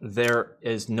there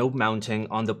is no mounting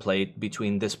on the plate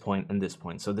between this point and this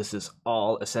point. So this is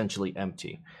all essentially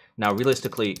empty. Now,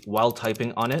 realistically, while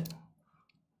typing on it,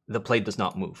 the plate does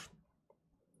not move.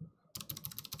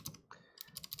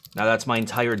 Now that's my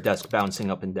entire desk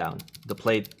bouncing up and down. The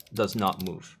plate does not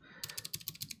move.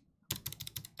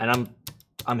 And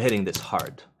I'm hitting this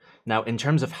hard. Now, in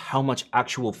terms of how much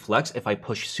actual flex, if I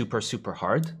push super, super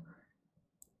hard,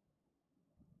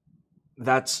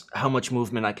 that's how much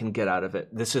movement I can get out of it.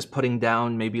 This is putting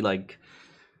down maybe like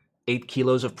 8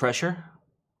 kilos of pressure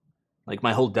Like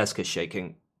my whole desk is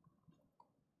shaking.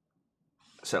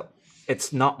 So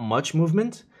it's not much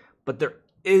movement, but there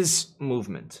is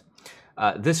movement.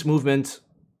 This movement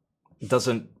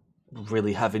doesn't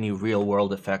really have any real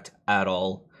world effect at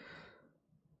all.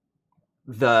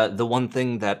 The one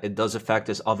thing that it does affect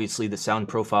is obviously the sound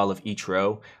profile of each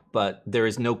row, but there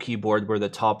is no keyboard where the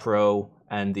top row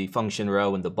and the function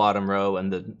row and the bottom row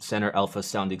and the center alpha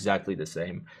sound exactly the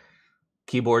same.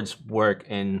 Keyboards work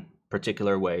in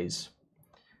particular ways.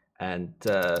 And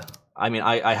I mean,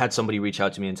 I had somebody reach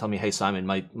out to me and tell me, hey, Simon,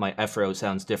 my F row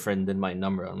sounds different than my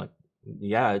num row. I'm like,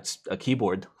 yeah, it's a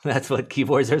keyboard. That's what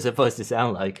keyboards are supposed to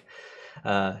sound like.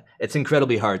 It's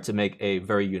incredibly hard to make a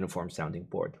very uniform sounding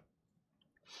board.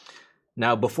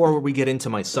 Now, before we get into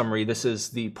my summary, this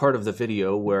is the part of the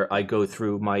video where I go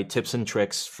through my tips and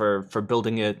tricks for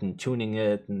building it and tuning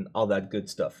it and all that good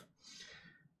stuff.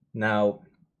 Now,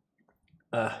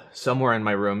 somewhere in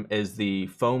my room is the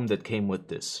foam that came with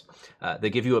this. They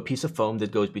give you a piece of foam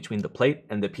that goes between the plate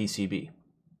and the PCB.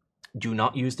 Do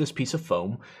not use this piece of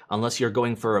foam unless you're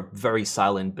going for a very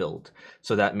silent build.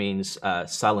 So that means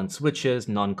silent switches,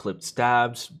 non-clipped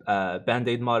stabs,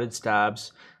 Band-Aid modded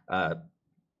stabs,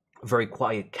 very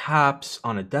quiet caps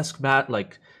on a desk mat.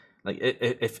 Like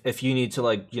if you need to,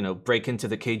 like, you know, break into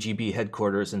the KGB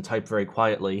headquarters and type very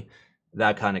quietly,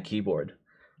 that kind of keyboard.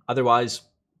 Otherwise,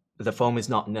 the foam is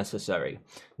not necessary.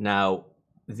 Now,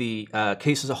 the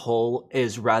case as a whole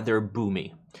is rather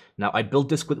boomy. Now, I built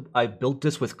this with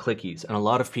CLICKYs, and a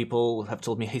lot of people have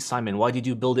told me, hey, Simon, why did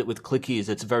you build it with CLICKYs?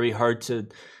 It's very hard to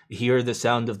hear the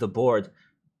sound of the board.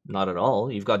 Not at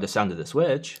all. You've got the sound of the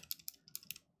switch,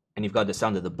 and you've got the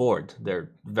sound of the board.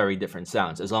 They're very different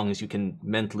sounds. As long as you can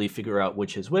mentally figure out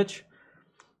which is which,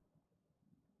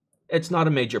 it's not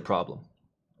a major problem.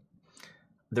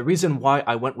 The reason why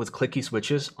I went with CLICKY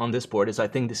switches on this board is I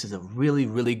think this is a really,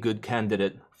 really good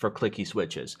candidate for CLICKY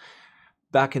switches.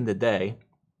 Back in the day,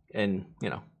 in, you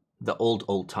know, the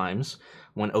old times,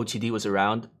 when OTD was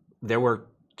around, there were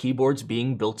keyboards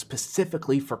being built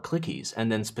specifically for CLICKYs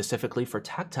and then specifically for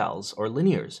tactiles or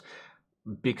linears,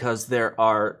 because there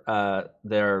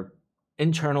are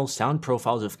internal sound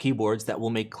profiles of keyboards that will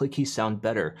make CLICKY sound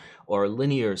better, or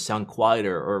linears sound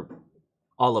quieter, or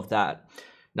all of that.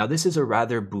 Now, this is a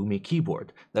rather boomy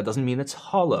keyboard. That doesn't mean it's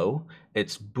hollow,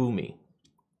 it's boomy.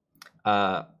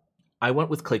 I went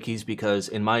with CLICKYs because,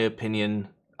 in my opinion,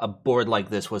 a board like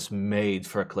this was made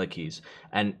for CLICKYs.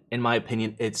 And in my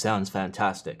opinion, it sounds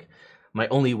fantastic. My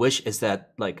only wish is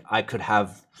that, like, I could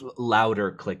have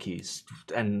louder CLICKYs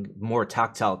and more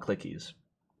tactile CLICKYs.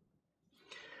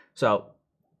 So,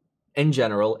 in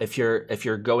general, if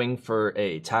you're going for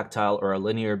a tactile or a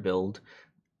linear build,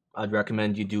 I'd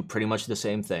recommend you do pretty much the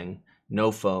same thing. No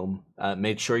foam.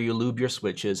 Make sure you lube your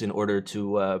switches in order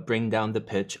to bring down the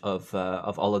pitch of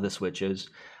all of the switches.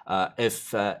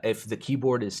 If the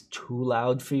keyboard is too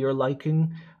loud for your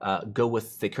liking, go with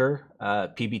thicker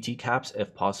PBT caps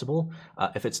if possible.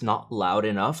 If it's not loud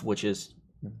enough, which is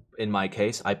in my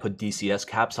case, I put DCS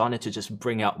caps on it to just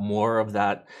bring out more of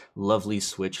that lovely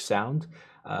switch sound.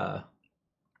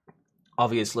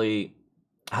 Obviously,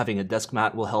 having a desk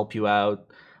mat will help you out.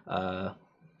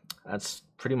 That's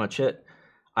pretty much it.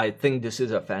 I think this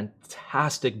is a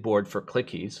fantastic board for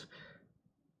CLICKYs,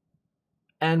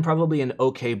 and probably an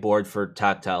okay board for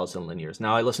tactiles and linears.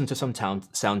 Now, I listened to some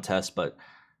sound tests, but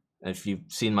if you've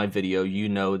seen my video, you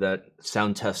know that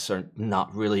sound tests are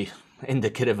not really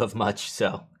indicative of much.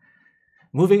 So,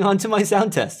 moving on to my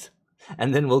sound test,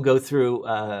 and then we'll go through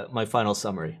my final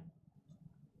summary.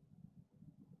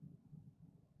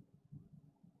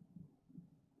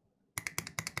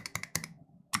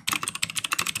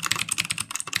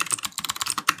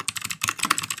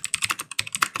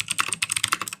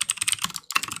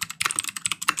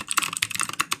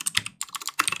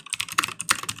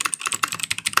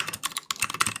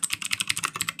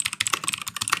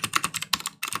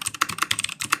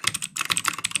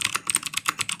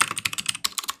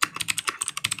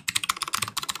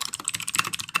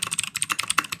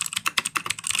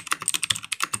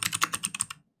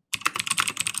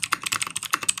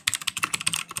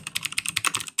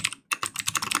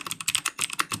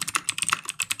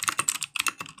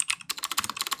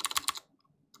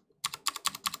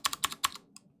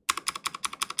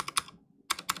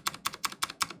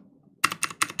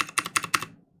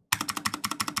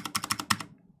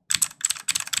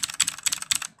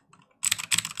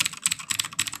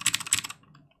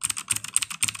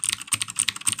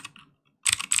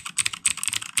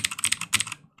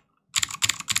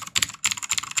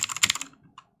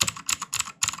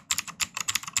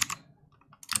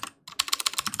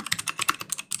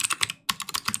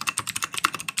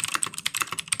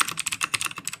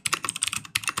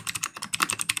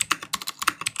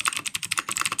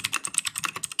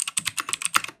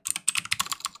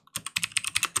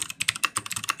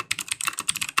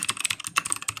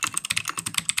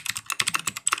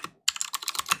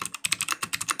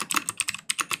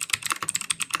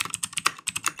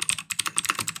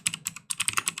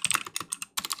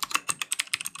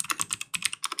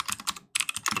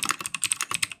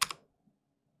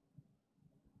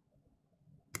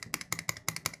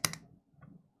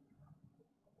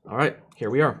 All right, here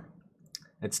we are.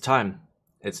 It's time.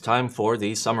 It's time for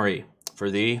the summary for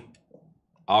the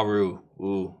Aaru.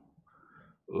 Ooh.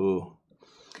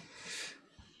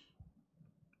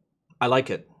 I like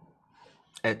it.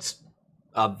 It's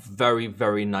a very,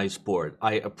 very nice board.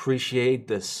 I appreciate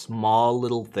the small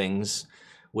little things,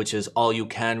 which is all you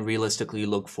can realistically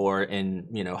look for in,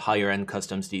 higher end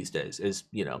customs these days is,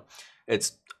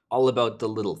 it's all about the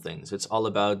little things. It's all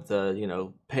about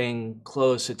the, paying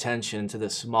close attention to the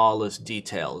smallest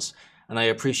details. And I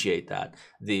appreciate that.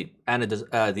 The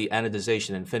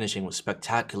anodization and finishing was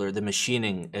spectacular. The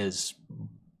machining is,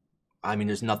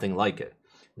 there's nothing like it.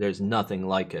 There's nothing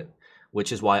like it,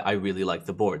 which is why I really like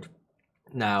the board.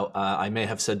 Now, I may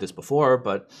have said this before,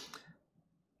 but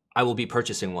I will be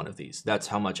purchasing one of these. That's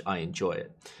how much I enjoy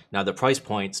it. Now, the price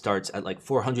point starts at like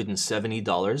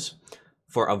 $470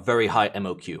 for a very high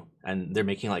MOQ, and they're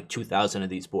making like 2,000 of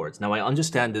these boards. Now, I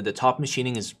understand that the top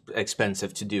machining is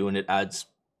expensive to do, and it adds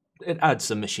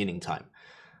some machining time.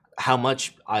 How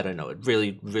much? I don't know. It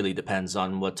really, really depends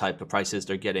on what type of prices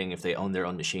they're getting, if they own their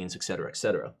own machines, etc.,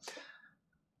 etc.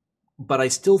 But I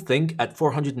still think at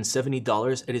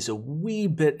 $470, it is a wee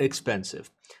bit expensive.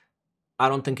 I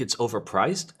don't think it's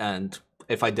overpriced, and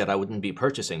if I did, I wouldn't be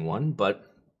purchasing one, but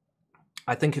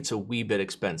I think it's a wee bit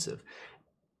expensive.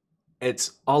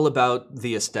 It's all about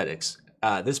the aesthetics.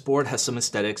 This board has some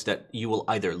aesthetics that you will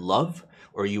either love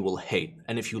or you will hate.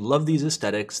 And if you love these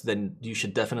aesthetics, then you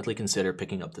should definitely consider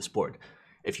picking up this board.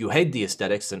 If you hate the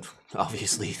aesthetics, then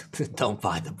obviously don't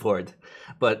buy the board.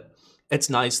 But it's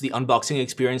nice. The unboxing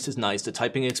experience is nice. The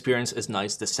typing experience is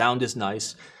nice. The sound is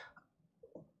nice.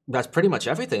 That's pretty much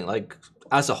everything. Like,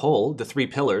 as a whole, the 3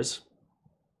 pillars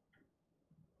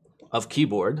of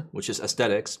keyboard, which is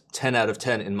aesthetics, 10 out of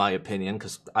 10 in my opinion,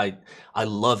 because I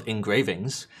love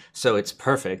engravings, so it's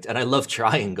perfect. And I love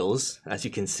triangles, as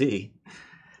you can see.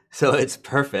 So it's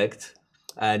perfect.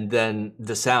 And then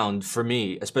the sound, for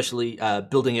me, especially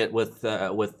building it with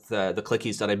the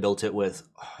clickies that I built it with,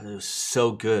 it was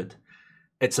so good.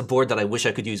 It's a board that I wish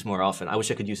I could use more often. I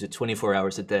wish I could use it 24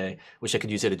 hours a day. Wish I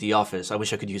could use it at the office. I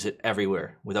wish I could use it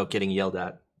everywhere without getting yelled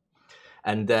at.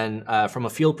 And then from a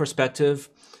feel perspective,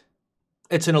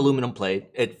 it's an aluminum plate.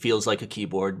 It feels like a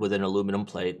keyboard with an aluminum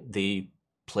plate. The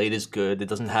plate is good. It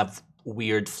doesn't have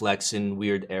weird flex in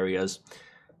weird areas.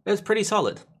 It's pretty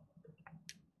solid.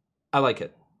 I like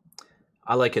it.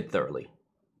 I like it thoroughly.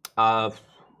 I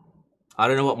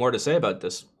don't know what more to say about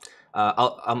this.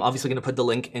 I'm obviously going to put the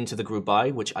link into the group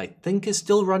buy, which I think is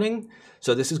still running.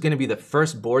 So this is going to be the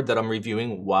first board that I'm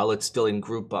reviewing while it's still in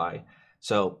group buy.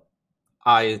 So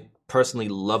I personally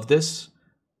love this.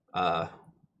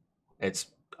 It's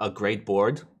a great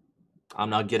board.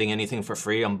 I'm not getting anything for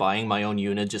free. I'm buying my own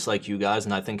unit just like you guys,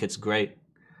 and I think it's great.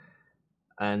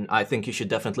 And I think you should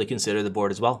definitely consider the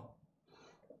board as well.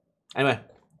 Anyway,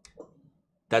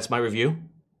 that's my review.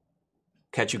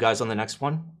 Catch you guys on the next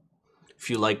one.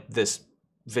 If you like this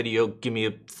video, give me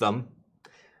a thumb.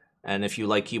 And if you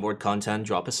like keyboard content,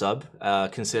 drop a sub.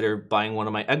 Consider buying one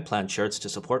of my eggplant shirts to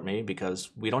support me, because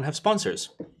we don't have sponsors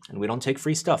and we don't take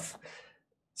free stuff.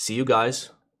 See you guys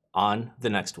on the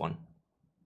next one.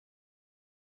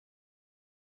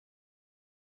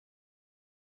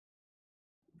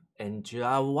 And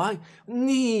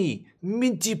ni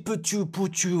minti puchu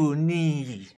puchu ni.